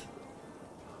least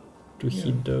to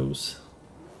hit those.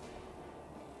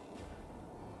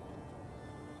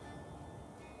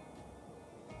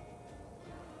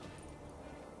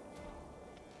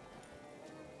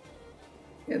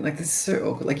 Yeah, like this is so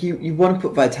awkward. Like you want to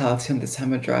put vitality on this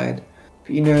Hamadryad,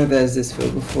 but you know there's this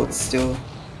Vilgefortz still,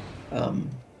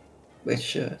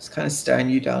 which is kind of staring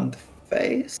you down the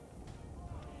face.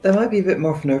 There might be a bit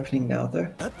more of an opening now,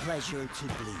 though. A pleasure to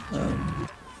bleed.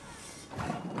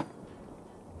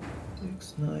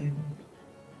 6, 9.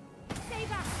 I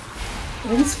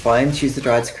think it's fine to use the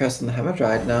Dryad's Curse on the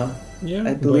Hamadryad now. Yeah,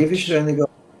 I believe you should only go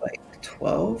like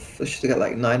 12. Or should get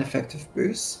like 9 effective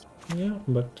boosts. Yeah,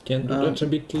 but can do that a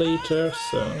bit later,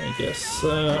 so I guess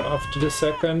after the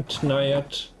second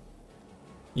Naiad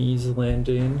is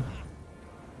landing.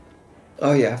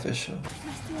 Oh yeah, for sure.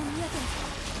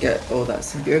 Get all that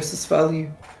symbiosis value.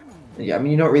 Yeah, I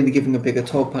mean you're not really giving a bigger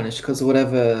toll punish because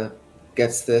whatever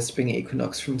gets the Spring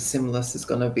Equinox from Simless is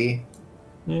gonna be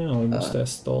almost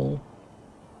as toll.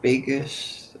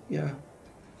 Big-ish, yeah.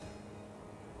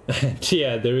 And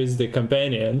yeah, there is the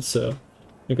companion, so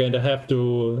you're going to have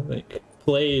to like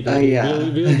play the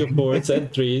Vilgefortz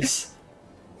entries.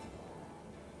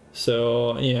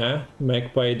 So yeah,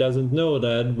 Magpie doesn't know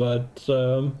that, but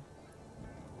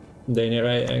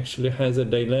Daenerys actually has a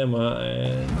dilemma,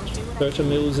 and Bertram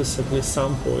loses at least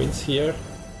some points here.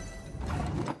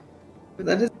 But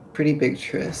that is a pretty big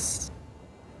tris.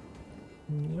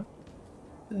 Yep.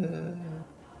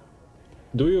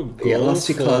 Do you go yeah,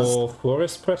 for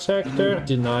Forest Protector,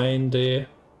 denying the...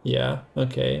 Yeah,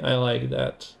 okay, I like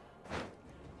that.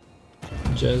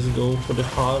 Just go for the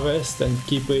Harvest and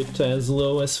keep it as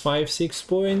low as 5-6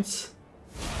 points.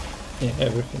 Yeah,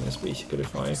 everything is basically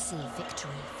fine.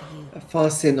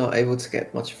 Farseer not able to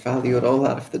get much value at all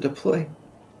out of the deploy.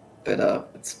 But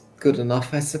it's good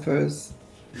enough, I suppose.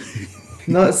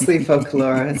 Not asleep on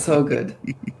Kalora, it's all good.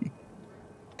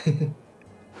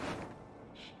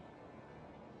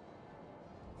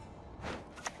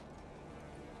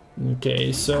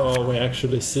 Okay, so we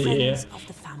actually see...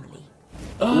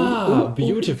 Ah,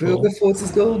 beautiful! Vilgefortz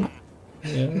is gone!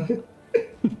 Yeah.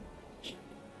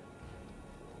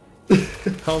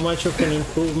 How much of an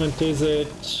improvement is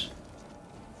it?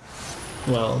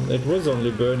 Well, it was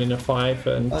only burning a 5,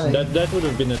 and that would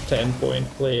have been a 10-point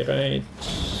play, right?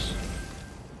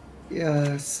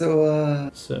 Yeah, so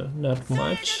not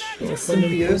much.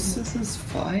 Symbiosis is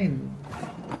fine,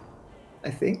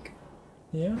 I think.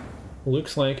 Yeah,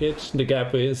 looks like it. The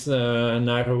gap is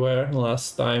narrower.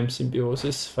 Last time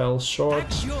Symbiosis fell short.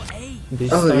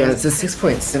 This time... yeah, it's a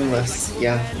 6-point Simless,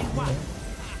 yeah.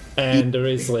 And there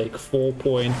is like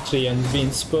 4.3 and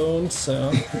Winspawn,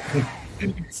 so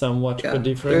somewhat a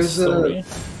different story.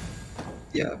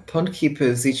 Yeah, Pond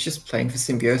Keepers, each just playing for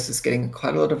Symbiosis, getting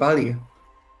quite a lot of value.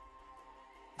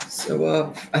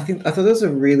 So I thought that was a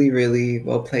really, really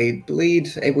well played bleed,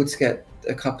 able to get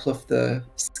a couple of the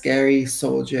scary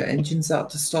soldier engines out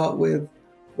to start with,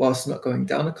 whilst not going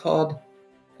down a card,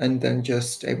 and then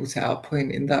just able to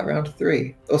outpoint in that round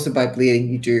 3. Also by bleeding,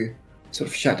 you do sort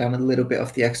of shut down a little bit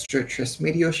of the extra Triss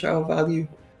Meteor Shower value.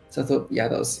 So I thought, yeah,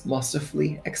 that was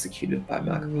masterfully executed by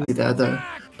Magpie there, though.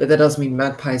 But that does mean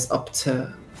Magpie's up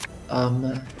to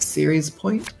series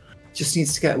point. Just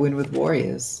needs to get a win with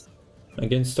Warriors.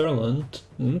 Against Erland.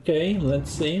 Okay,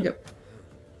 let's see. Yep.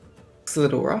 It's a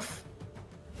little rough.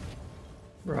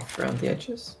 Rough around the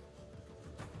edges.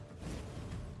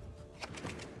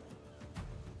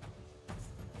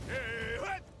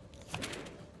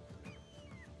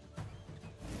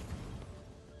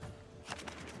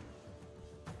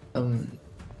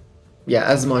 Yeah,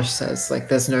 as Marsh says, like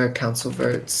there's no council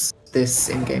votes this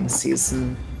in-game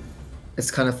season.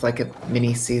 It's kind of like a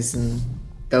mini season.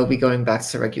 They'll be going back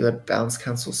to regular balance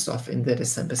council stuff in the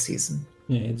December season.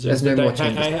 Yeah, it's just there's no more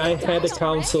changes. I had a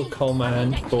council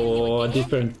command for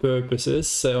different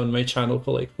purposes on my channel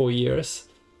for like 4 years.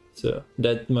 So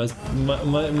that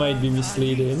might be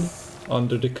misleading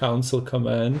under the council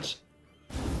command.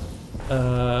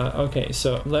 Okay,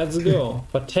 so let's go.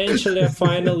 Potentially a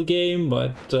final game,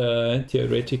 but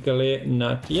theoretically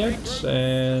not yet.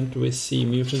 And we see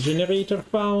mutant generator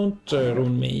found,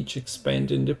 rune mage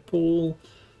expanding the pool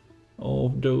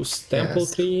of those temple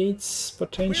creates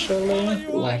potentially.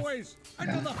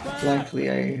 Likely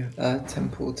a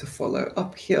temple to follow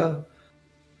up here.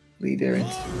 Leader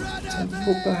into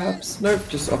temple perhaps. Nope,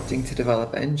 just opting to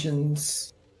develop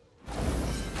engines.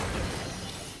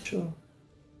 Sure.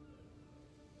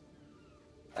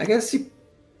 I guess you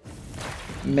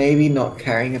maybe not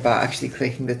caring about actually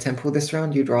clicking the temple this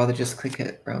round, you'd rather just click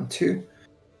it round 2.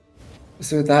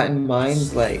 So with that in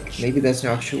mind, like, maybe there's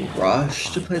no actual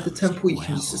rush to play the temple, you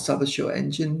can just establish your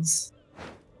engines.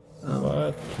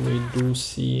 But we do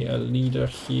see a leader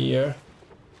here.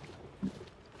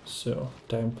 So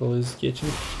temple is getting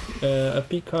a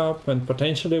pickup, and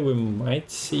potentially we might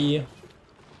see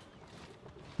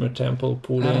a temple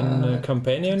pull in a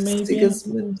companion maybe?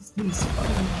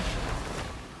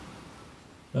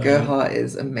 Gerhardt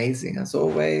is amazing as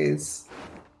always.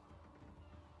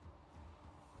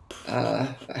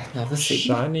 Another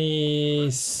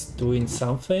Shani's doing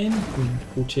something,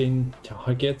 putting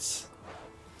targets.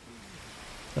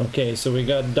 Okay, so we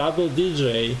got double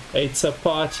DJ, it's a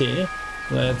party,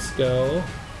 let's go.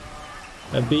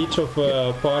 A bit of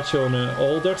a party on the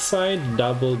older side,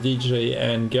 double DJ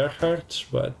and Gerhardt,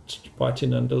 but party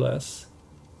nonetheless.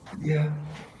 Yeah.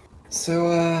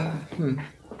 So,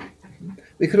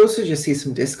 we could also just see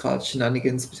some discard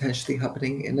shenanigans potentially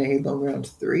happening in a long round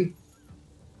 3.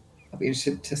 I'll be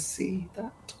interested to see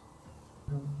that.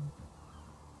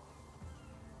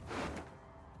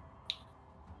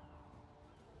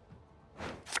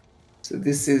 So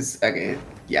this is, okay,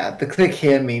 yeah, the click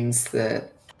here means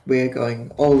that we're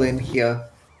going all in here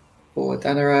for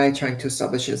Danarai, trying to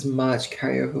establish as much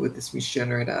carryover with this Muse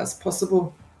generator as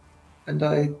possible. And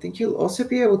I think you'll also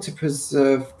be able to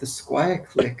preserve the Squire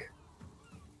click.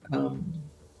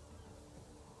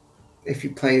 If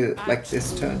you play like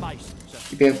this turn,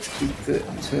 you'll be able to keep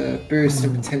to boost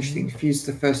and potentially infuse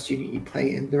the first unit you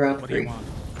play in the round 3.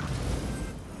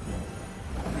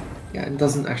 Yeah, and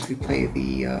doesn't actually play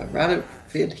the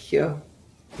Radovid here.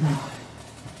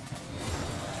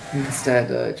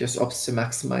 Instead, just opts to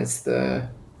maximize the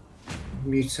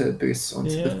muter boosts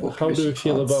onto the 4 how do you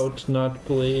feel cards. about not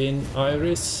playing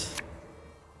Iris?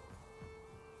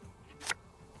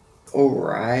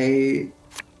 Alright.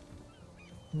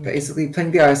 Basically,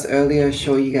 playing the Iris earlier,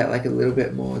 sure, you get like a little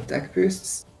bit more deck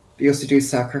boosts, but you also do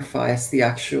sacrifice the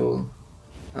actual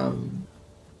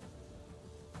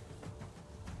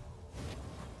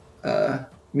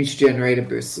Muse generator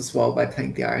boosts as well by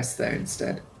playing the Iris there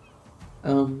instead.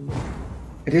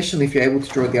 Additionally, if you're able to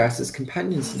draw the Iris as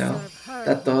companions now,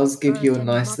 that does give you a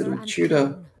nice little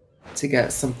tutor to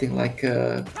get something like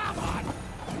a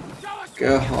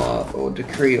Gerhardt or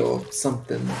Decree or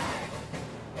something.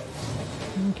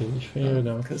 Okay, fair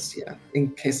enough. Because, yeah, in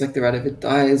case like the Radovid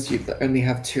dies, you only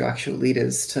have 2 actual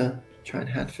leaders to try and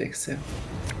handfix him.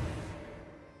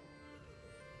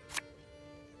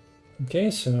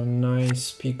 Okay, so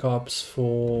nice pickups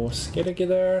for Skideggy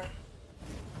there.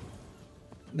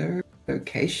 No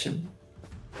location.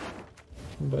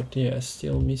 But yeah,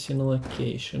 still missing a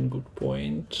location, good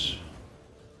point.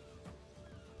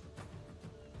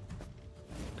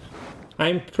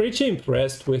 I'm pretty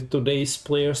impressed with today's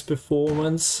players'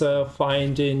 performance,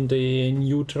 finding the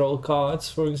neutral cards,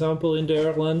 for example, in the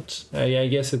Erland. I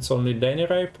guess it's only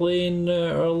Danarai playing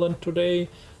Erland today,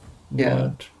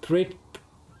 Yeah. but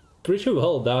pretty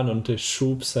well done on the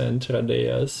Shoops and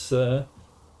Radeas.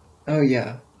 Oh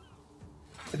yeah.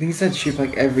 I think he said shoot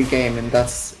like every game, and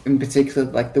that's in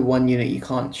particular like the one unit you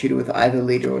can't shoot it with either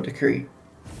leader or decree.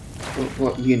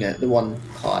 What unit? The one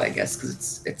card, I guess, because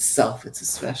it's itself, it's a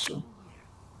special.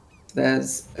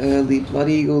 There's early Blood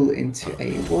Eagle into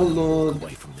a Warlord.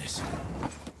 Away from this.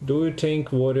 Do you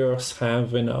think Warriors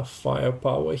have enough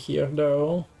firepower here,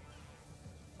 though,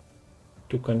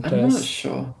 to contest? I'm not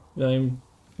sure.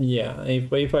 Yeah,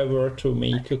 if I were to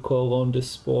make a call on the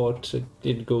spot,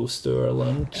 it goes to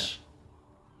Erland.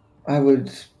 I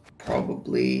would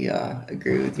probably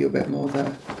agree with you a bit more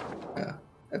there.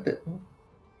 A bit more.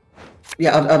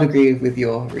 Yeah, I'd agree with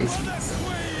your reasons.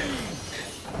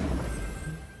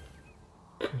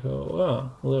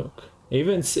 Oh, look.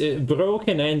 Even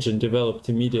broken engine developed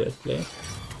immediately.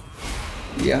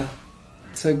 Yeah.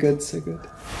 So good, so good.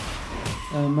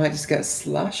 Might just get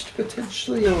slashed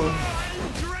potentially, or...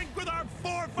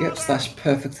 Yep, slash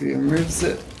perfectly removes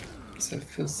it. So it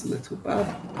feels a little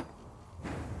bad.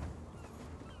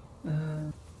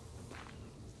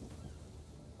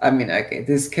 I mean, okay,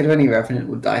 this Kedveni Revenant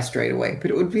would die straight away,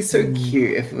 but it would be so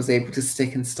cute if it was able to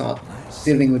stick and start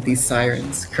dealing with these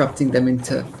sirens, corrupting them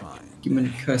into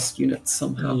human cursed units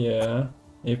somehow. Yeah,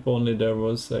 if only there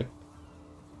was like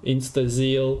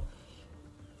insta-zeal.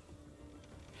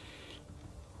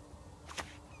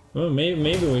 Well,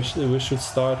 maybe we should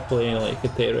start playing like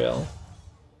Ethereal.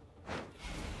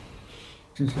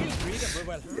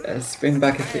 Yes, bring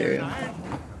back Ethereal.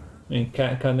 And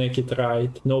Kanek it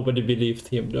right. Nobody believed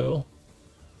him though.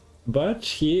 But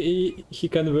he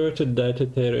converted that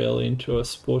Ethereal into a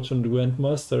spot on Gwent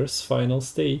Masters final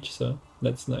stage, so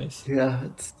that's nice. Yeah,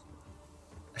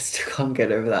 I still can't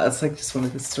get over that. It's like just one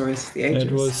of the stories of the ages.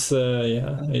 It was,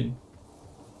 yeah.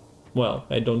 Well,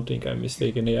 I don't think I'm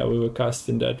mistaken. Yeah, we were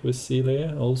casting that with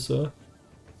Celia also.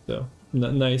 So,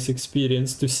 nice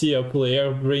experience to see a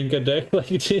player bring a deck like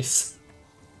this.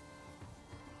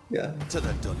 Yeah. To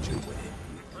the dungeon with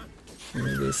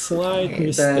him. A slight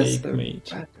mistake made.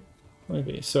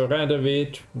 Okay, so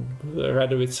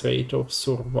Radovid's rate of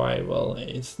survival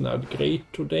is not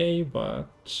great today,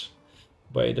 but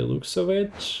by the looks of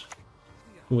it,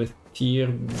 with tier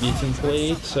beating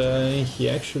plate, he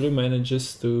actually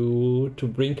manages to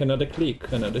bring another click,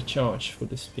 another charge for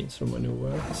this pincer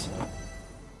maneuver. So.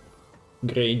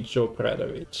 Great job,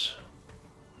 Radovid.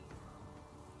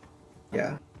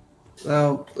 Yeah.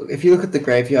 Well, if you look at the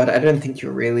graveyard, I don't think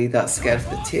you're really that scared of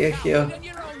the tier here.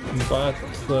 But,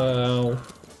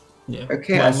 yeah,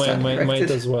 Okay,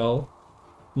 might as well.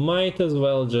 Might as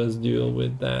well just deal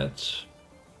with that.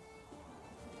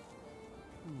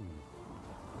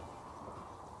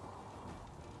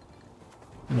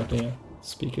 But yeah,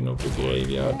 speaking of the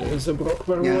graveyard, there's a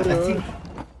Brockbar Warrior.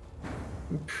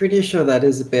 I'm pretty sure that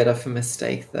is a bit of a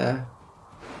mistake there.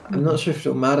 I'm not sure if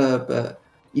it'll matter, but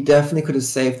you definitely could have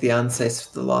saved the Ancestors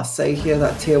for the last say here.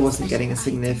 That tier wasn't getting a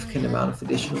significant amount of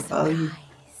additional value.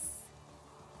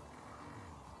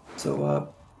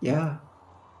 So, yeah.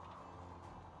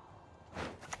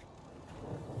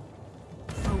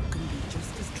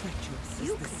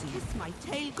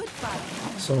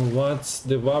 So what's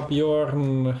the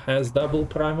Wabjorn has double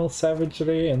primal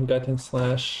savagery and Gutting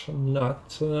Slash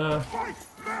not a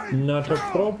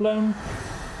problem.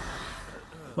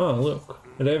 Oh look,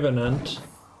 Revenant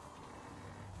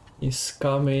is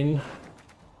coming.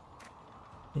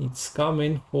 It's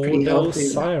coming for Pretty those healthy.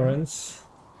 sirens.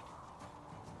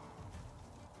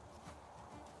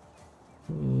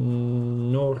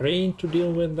 No rain to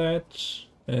deal with that,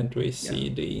 and we see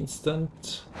the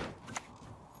instant.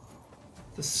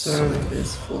 The serve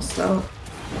is forced out.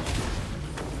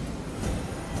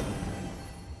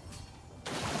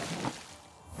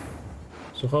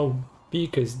 So how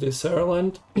big is this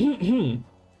Erland?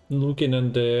 Looking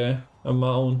at the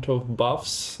amount of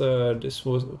buffs, this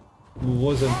wasn't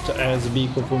as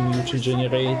big of a mutant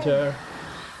generator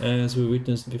as we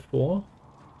witnessed before.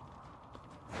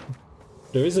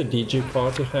 There is a DJ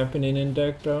party happening in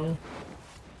deck though.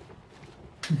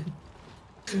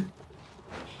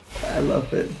 I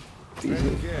love it.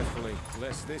 Tread carefully,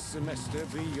 lest this semester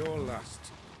be your last.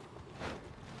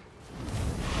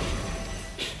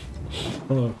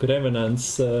 Oh,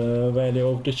 Revenant's value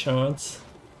of the charts.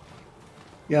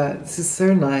 Yeah, this is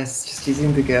so nice. Just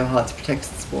using the Gerhardt to protect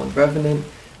the spawn Revenant,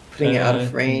 putting it out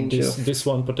of range. This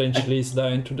one potentially is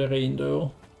dying to the rain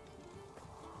though.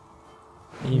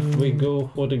 If we go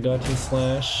for the Gutting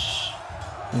Slash...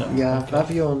 No. Yeah, okay.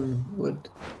 Fabian would...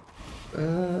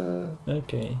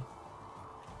 Okay.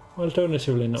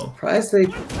 Alternatively, no. Surprised they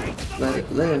let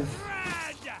it live.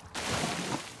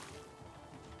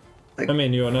 Like, I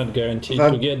mean, you are not guaranteed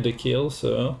to get the kill,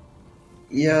 so...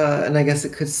 Yeah, and I guess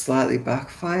it could slightly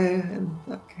backfire in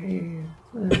that case.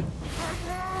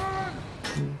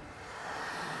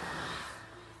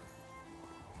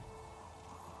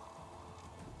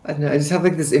 I don't know, I just have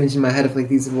like this image in my head of like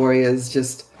these warriors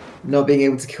just not being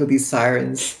able to kill these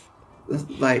sirens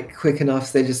like quick enough,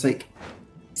 so they're just like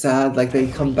sad, like they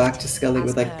come back to Skelly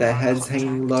with like their heads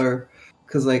hanging low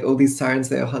because like all these sirens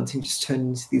they are hunting just turn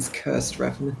into these cursed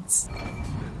revenants.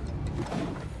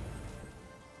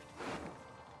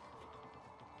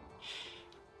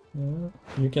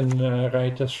 You can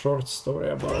write a short story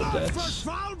about that.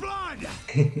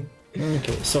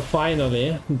 Okay, so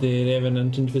finally the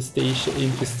Revenant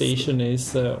infestation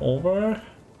is over.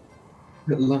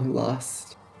 At long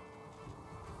last.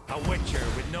 A witcher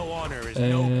with no honor is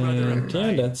no brother of And yeah,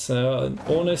 mine. that's an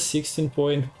honest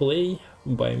 16-point play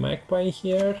by Magpie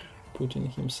here, putting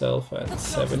himself at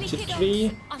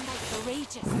 73.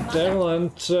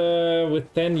 Erland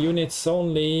with 10 units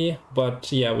only, but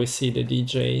yeah, we see the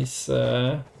DJs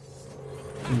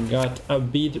got a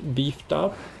bit beefed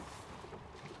up.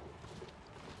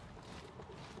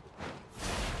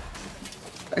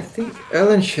 I think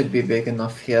Erland should be big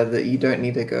enough here that you don't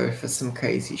need to go for some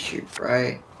crazy shoot,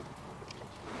 right?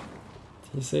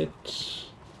 Is it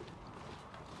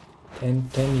 10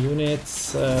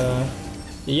 units?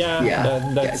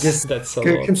 Yeah, that's a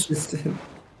go lot. Consistent.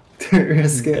 Don't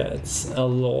risk it. That's a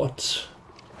lot.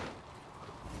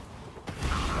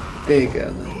 Big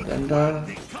Erland, and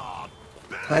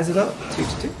ties it up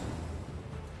 2-2.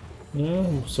 Yeah,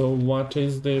 so what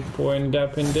is the point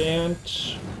gap in the end?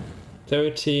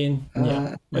 13.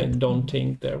 Yeah, I don't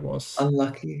think there was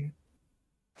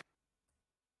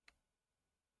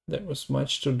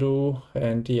much to do,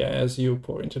 and yeah, as you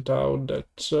pointed out,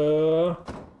 that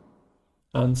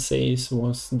Unsafe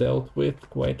was dealt with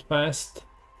quite fast.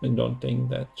 I don't think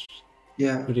that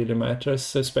really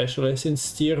matters, especially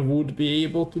since Tyr would be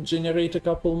able to generate a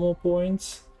couple more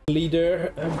points.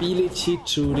 Leader ability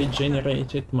to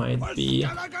regenerate it might be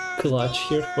clutch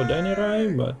here for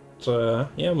Danirai, but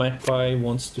yeah, Magpie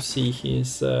wants to see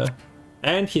his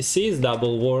and he sees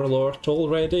double Warlord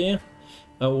already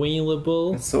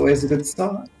available. It's always a good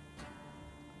start.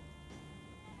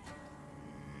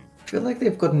 I feel like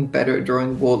they've gotten better at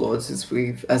drawing Warlords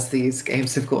as these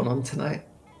games have gone on tonight.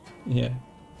 Yeah,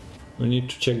 we need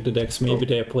to check the decks. Maybe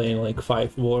they're playing like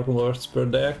 5 Warlords per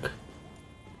deck.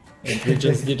 And we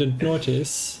just didn't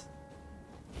notice.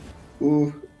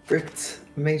 Ooh, bricked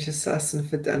Mage Assassin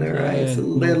for Danarai is a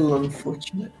little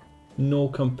unfortunate. No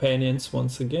companions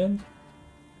once again.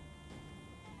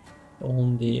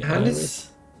 Only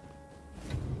Iris.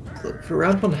 Look, for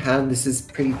round 1 hand, this is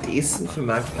pretty decent for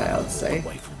Magpie, I'd say.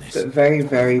 But very,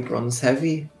 very bronze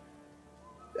heavy.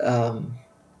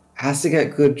 Has to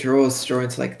get good draws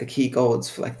into like the key golds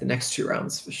for like the next 2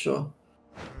 rounds for sure.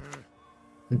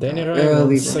 Danirai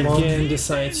once again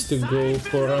decides to go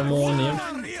for Ammonium.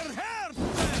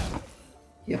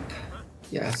 Yep.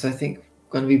 Yeah, so I think I'm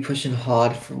going to be pushing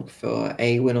hard for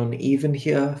a win on even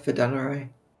here for Danirai.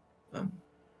 I'm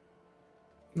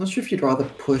not sure if you'd rather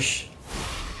push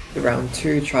the round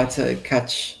 2, try to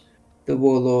catch the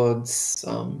Warlords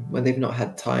when they've not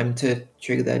had time to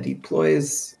trigger their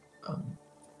deploys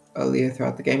earlier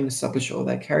throughout the game and establish all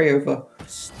their carryover,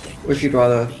 or if you'd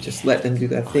rather just let them do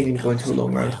their thing and go into a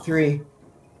long round 3,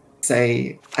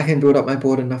 say, I can build up my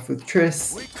board enough with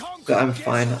Triss, but I'm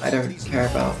fine, I don't care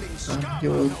about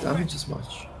your damage as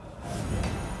much.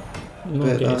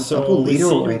 Okay, but so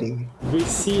we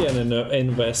see an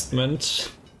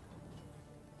investment.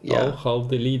 Yeah. How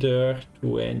the leader,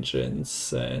 2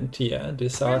 engines, and yeah,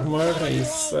 this armor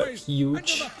is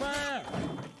huge.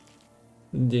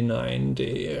 Denying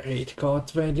the rate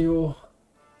card value.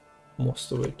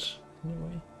 Most of it,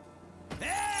 anyway.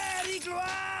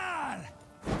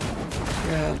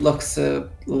 Yeah, looks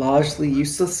largely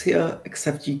useless here,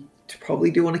 except you probably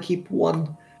do want to keep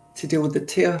 1 to deal with the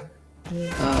tier.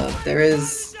 There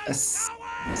is a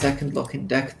second lock in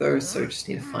deck though, so just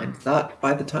need to find that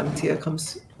by the time tier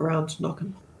comes around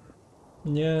knocking.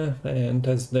 Yeah, and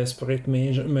as desperate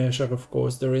measure, of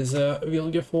course, there is a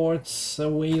Vilgefortz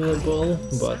available,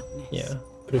 but yeah,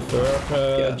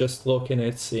 prefer just locking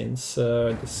it since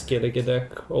the Skellige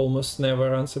deck almost never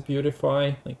runs a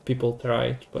Purify. Like, people try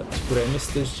it, but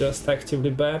Remist is just actively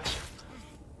bad.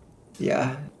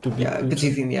 Yeah,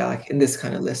 particularly like in this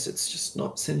kind of list, it's just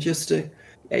not synergistic.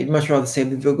 Yeah, you'd much rather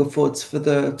save the Vilgefortz for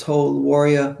the tall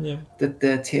warrior that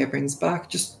the tier brings back.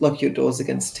 Just lock your doors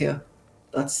against tier.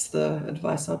 That's the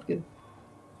advice I'd give.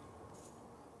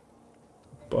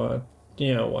 But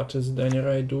yeah, what is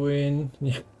Danirai doing?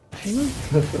 Yeah.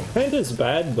 It is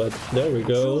bad, but there we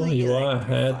go. You are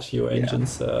ahead. Your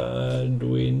engines are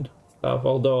doing stuff.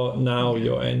 Although now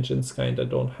your engines kinda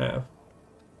don't have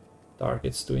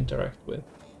targets to interact with.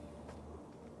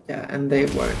 Yeah, and they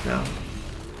won't now.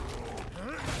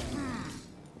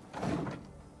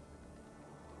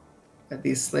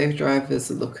 These slave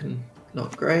drivers are looking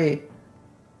not great.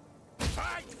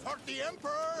 Fight for the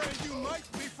Emperor and you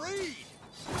might be freed.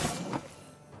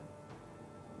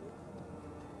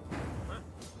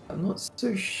 I'm not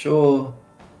so sure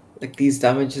like these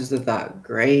damages are that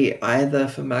great either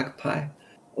for Magpie.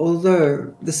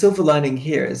 Although the silver lining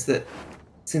here is that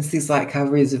since these light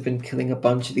cavalries have been killing a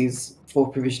bunch of these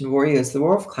 4 provision warriors, the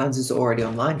War of Clans is already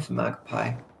online for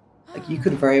Magpie. Like, you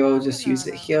could very well just use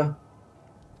it here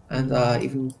and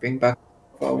even bring back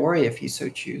a warrior if you so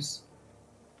choose.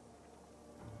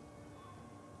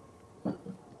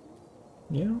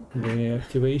 Yeah, the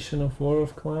activation of War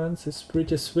of Clans is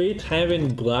pretty sweet.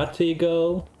 Having Blood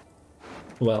Eagle,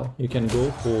 well, you can go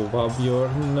for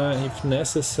Vabjorn if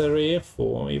necessary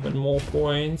for even more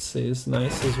points, is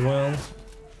nice as well.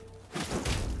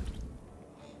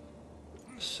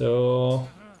 So,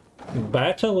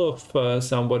 battle of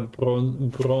somewhat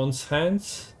bronze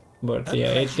hands, but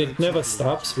yeah, it never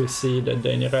stops. We see that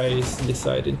Danirai is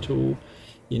deciding to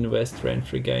invest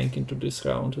Renfri gank into this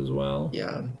round as well.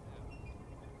 Yeah.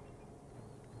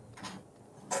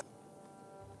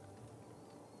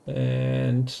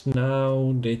 And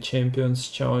now the champions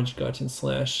charge Guardian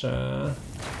Slash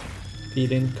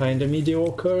feeling kinda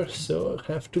mediocre, so I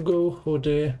have to go for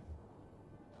the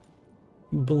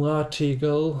Blood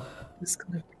Eagle. It's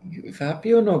gonna be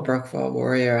Vabion or Brockvar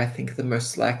Warrior, I think, the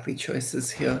most likely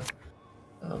choices here.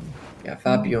 Yeah,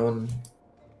 Vabion.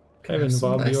 Having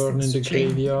Vabiorn in the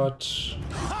graveyard,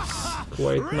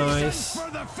 quite nice.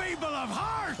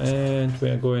 And we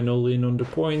are going all in on the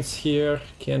points here.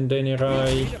 Can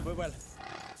Danirai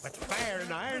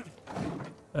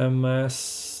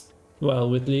amass, well,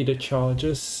 with leader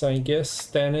charges, I guess,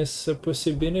 then is a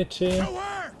possibility.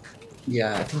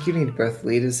 Yeah, I think you need both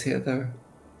leaders here, though.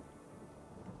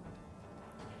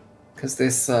 Because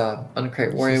this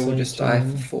Uncrate Warrior will just die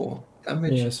for 4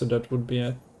 damage. Yeah, so that would be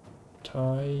a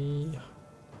tie.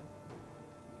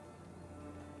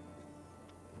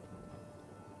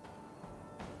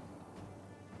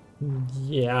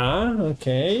 Yeah,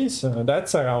 okay, so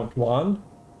that's a round 1.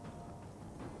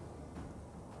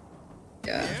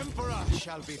 Yeah.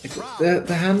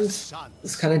 The hand is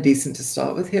kind of decent to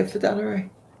start with here for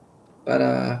Danirai. But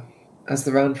as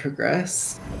the round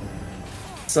progressed,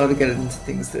 started getting into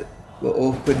things that were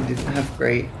awkward and didn't have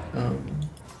great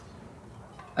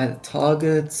either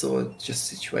targets or just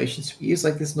situations to use,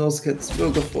 like this Nilfgaard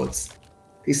Wilgefortz.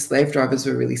 These slave drivers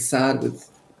were really sad with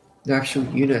no actual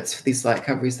units for these light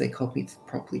cavalries they copied to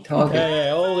properly target. Okay,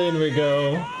 all in we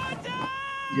go.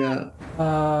 Yeah.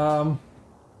 Well,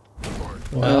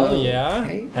 yeah.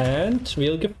 Okay. And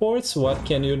Wilgefortz, what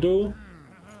can you do?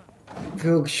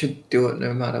 Vilg should do it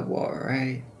no matter what,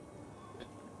 right?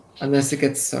 Unless it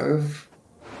gets served.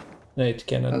 It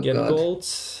cannot get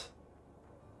golds.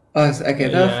 Oh, okay,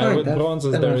 no, yeah, fine. with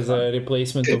bronzes there is a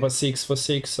replacement of a 6 for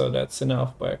 6, so that's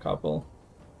enough by a couple.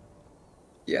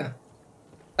 Yeah.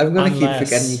 I'm gonna keep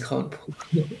forgetting you can't pull.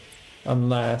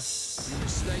 Unless...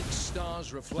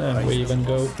 we even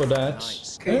go for that.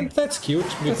 Okay. And that's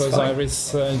cute, because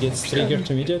Iris gets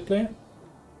triggered immediately.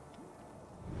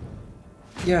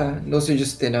 Yeah, and also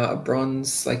just thin out a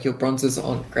bronze. Like, your bronzes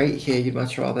aren't great here. You'd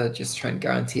much rather just try and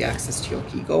guarantee access to your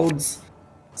key golds.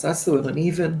 So that's the win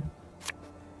uneven.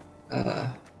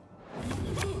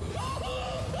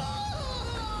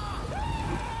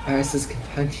 Iris's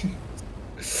companion.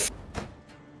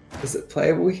 Is it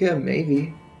playable here?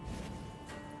 Maybe.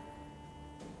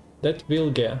 That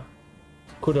Vilge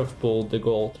could have pulled the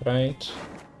gold, right?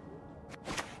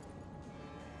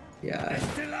 Yeah.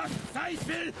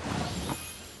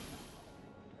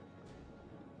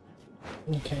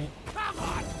 Okay.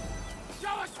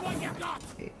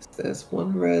 Okay, so there's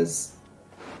one res.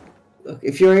 Look,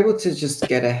 if you're able to just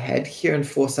get ahead here and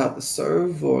force out the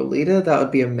serve or leader, that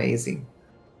would be amazing.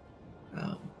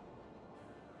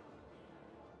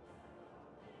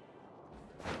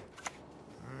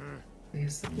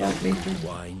 Here's the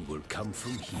wine will come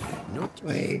from here. Not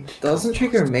wait, doesn't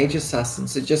trigger a mage assassin,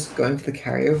 so just going for the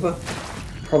carryover.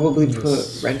 Probably put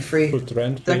Renfri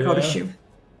deck, I'd assume.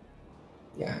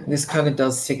 Yeah, and this kind of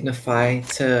does signify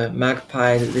to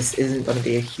Magpie that this isn't going to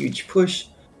be a huge push.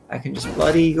 I can just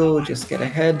Blood Eagle, just get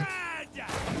ahead.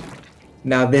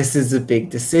 Now this is a big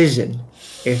decision.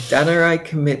 If Danirai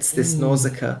commits this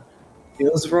Nausicaa,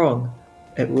 feels wrong,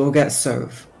 it will get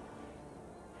serve.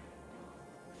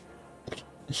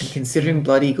 And considering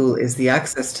Blood Eagle is the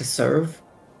access to serve,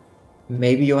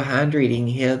 maybe you're hand reading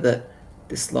here that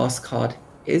this last card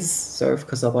is serve,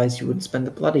 because otherwise you wouldn't spend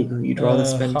the Blood Eagle. You'd rather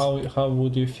spend. How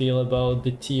would you feel about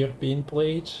the tier being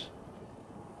played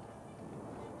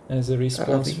as a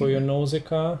response for your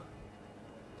Nausicaa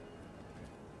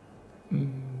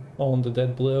on the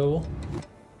dead blow?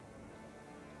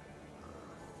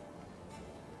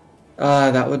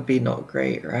 That would be not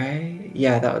great, right?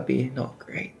 Yeah, that would be not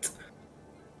great.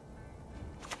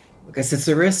 I guess it's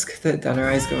a risk that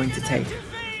Danirai is going to take,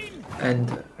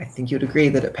 and I think you'd agree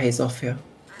that it pays off here.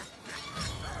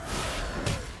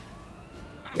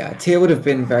 Yeah, tier would have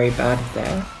been very bad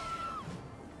there.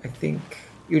 I think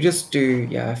you just do,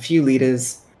 yeah, a few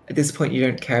leaders. At this point, you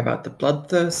don't care about the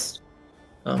bloodthirst.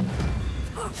 So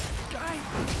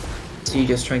you're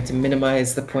just trying to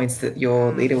minimize the points that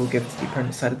your leader will give to the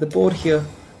opponent's side of the board here.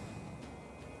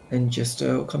 And just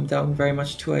come down very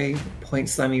much to a point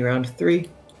slammy round 3.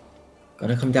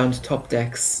 Gonna come down to top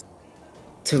decks.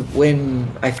 To win,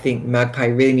 I think Magpie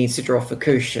really needs to draw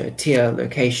Fukusha, tier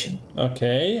location.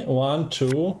 Okay, 1,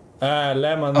 2,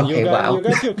 Lemon, Okay, wow. you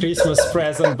got your Christmas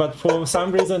present, but for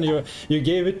some reason you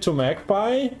gave it to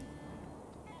Magpie.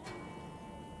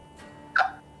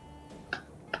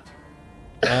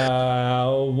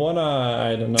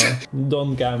 I don't know.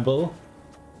 Don't gamble.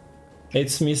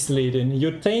 It's misleading.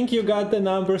 You think you got the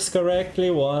numbers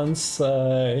correctly once,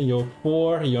 your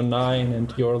 4, your 9,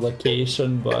 and your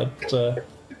location, but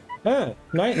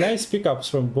nice pickups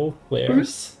from both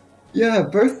players. Yeah,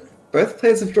 both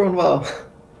players have drawn well.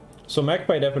 So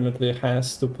Magpie definitely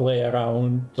has to play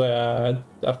around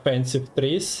offensive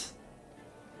trees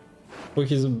for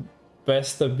his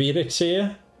best ability.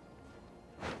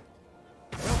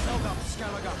 We'll build up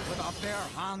Skellige with our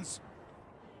bare hands.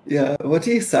 Yeah, what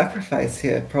do you sacrifice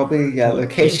here? Probably, yeah,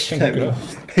 location. I mean,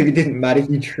 maybe didn't matter if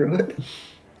you drew it.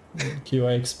 You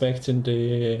are expecting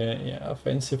the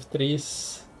offensive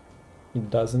trees. It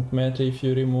doesn't matter if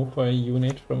you remove a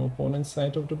unit from opponent's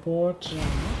side of the board.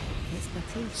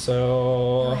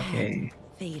 So Okay.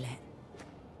 Feel it.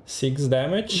 6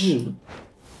 damage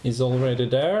is already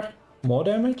there. More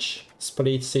damage.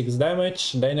 Split 6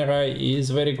 damage. Denerai is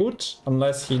very good,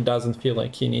 unless he doesn't feel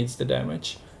like he needs the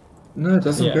damage. No, it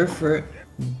doesn't Yeah. go for it.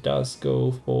 Does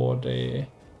go for the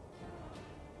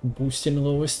boosting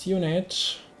lowest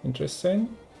unit.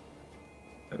 Interesting.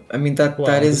 I mean, that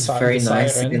Well, is the very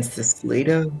nice siren. against this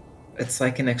leader. It's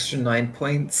like an extra 9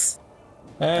 points.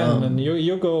 And then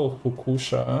you go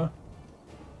Fukusha, huh?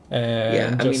 And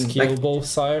Yeah, I just mean, kill like- both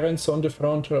sirens on the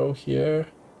front row here.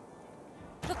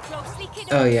 Look closely,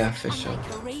 kiddo. Oh yeah, for And sure. my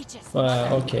courageous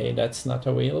Okay, that's not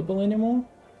available anymore.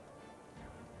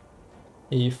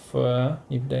 If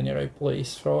Denerai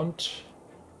plays front.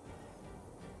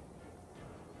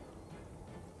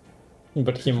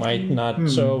 But he might not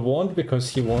want,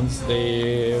 because he wants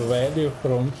the value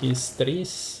from his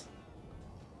trees.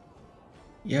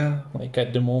 Yeah. Like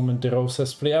at the moment the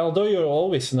roses play, although you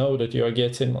always know that you're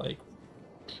getting like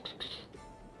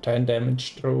 10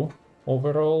 damage through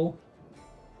overall.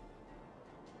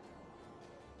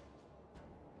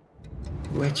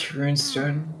 Which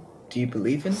runestone do you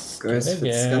believe in? Goes for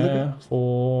Yeah, Skellige?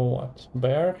 for what?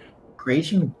 Bear?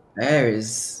 Raging Bear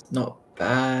is not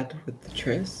bad with the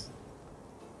Triss.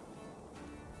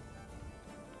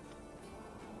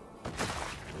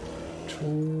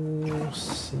 Two,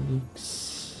 6,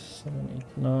 7,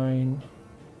 8, 9.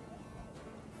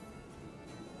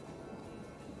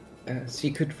 So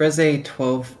you could res a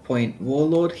 12-point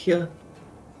Warlord here.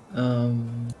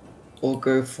 Or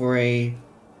go for a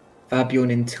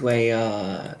Fabian into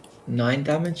a 9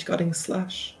 damage Guarding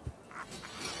Slash.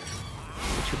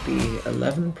 Which would be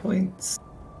 11 points.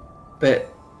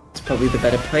 But it's probably the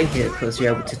better play here because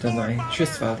you're able to deny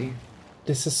Triss value.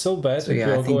 This is so bad So if yeah, I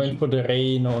you're think going for the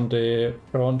rain on the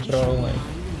front row, like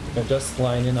you're just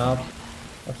lining up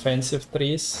offensive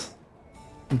trees.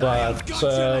 But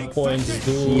points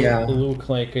do Yeah. look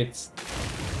like it's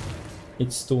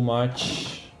too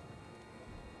much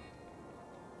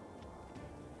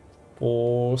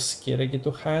for Skellige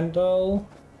to handle.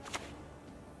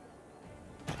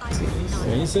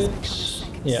 Is it?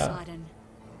 Yeah.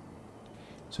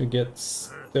 So he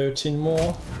gets 13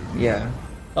 more. Yeah.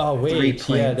 Oh 3 wait,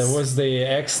 yeah, there points. was the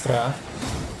extra.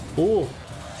 Ooh,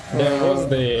 there was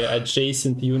the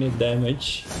adjacent unit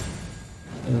damage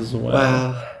as well.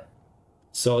 Wow.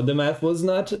 So the math was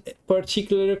not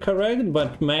particularly correct,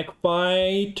 but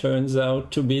Magpie turns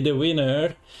out to be the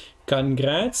winner.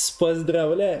 Congrats,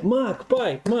 поздравляю.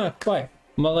 Magpie,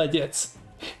 молодец.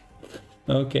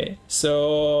 Okay,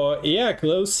 so yeah,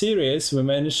 close series. We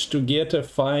managed to get a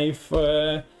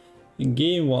 5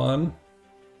 game one.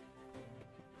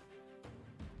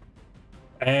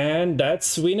 And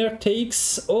that's winner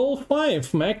takes all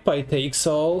 5. Magpie takes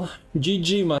all.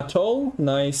 GG Matol.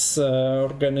 Nice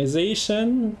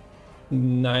organization.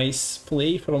 Nice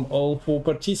play from all 4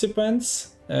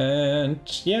 participants. And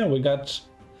yeah, we got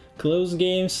close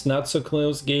games, not so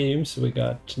close games. We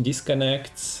got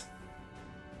disconnects.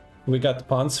 We got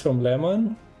punts from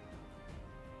Lemon.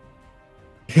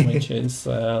 Which is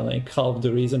like half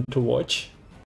the reason to watch.